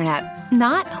phone internet,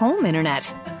 not home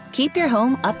internet. Keep your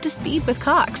home up to speed with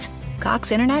Cox.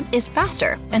 Cox internet is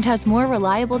faster and has more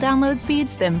reliable download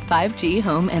speeds than 5G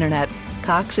home internet.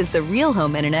 Cox is the real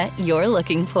home internet you're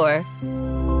looking for.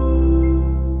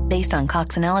 Based on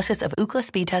Cox analysis of Ookla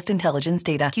speed test intelligence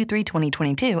data Q3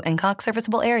 2022 and Cox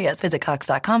serviceable areas. Visit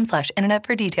cox.com/internet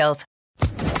for details.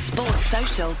 Sports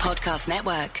Social Podcast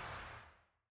Network.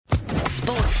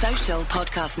 Sports Social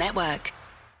Podcast Network.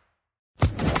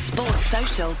 Sports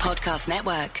Social Podcast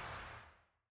Network.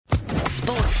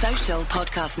 Sports Social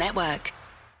Podcast Network.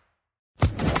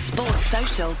 Sports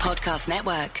Social Podcast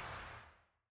Network.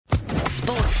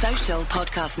 Sports Social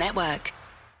Podcast Network.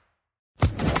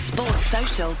 Sports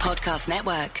Social Podcast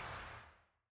Network.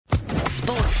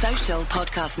 Sports Social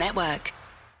Podcast Network.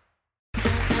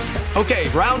 Okay,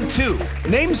 round two.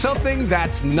 Name something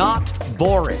that's not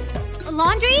boring. A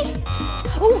laundry?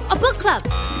 Ooh, a book club.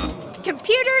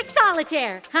 Computer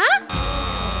solitaire, huh?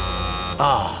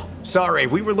 Ah, sorry,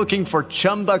 we were looking for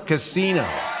Chumba Casino.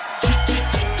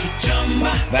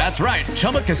 That's right,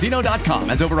 ChumbaCasino.com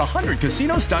has over 100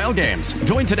 casino-style games.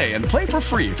 Join today and play for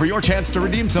free for your chance to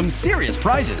redeem some serious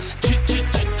prizes.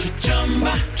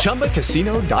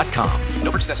 ChumbaCasino.com.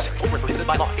 No purchase necessary. Void where prohibited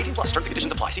by law. 18+ terms and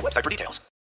conditions apply. See website for details.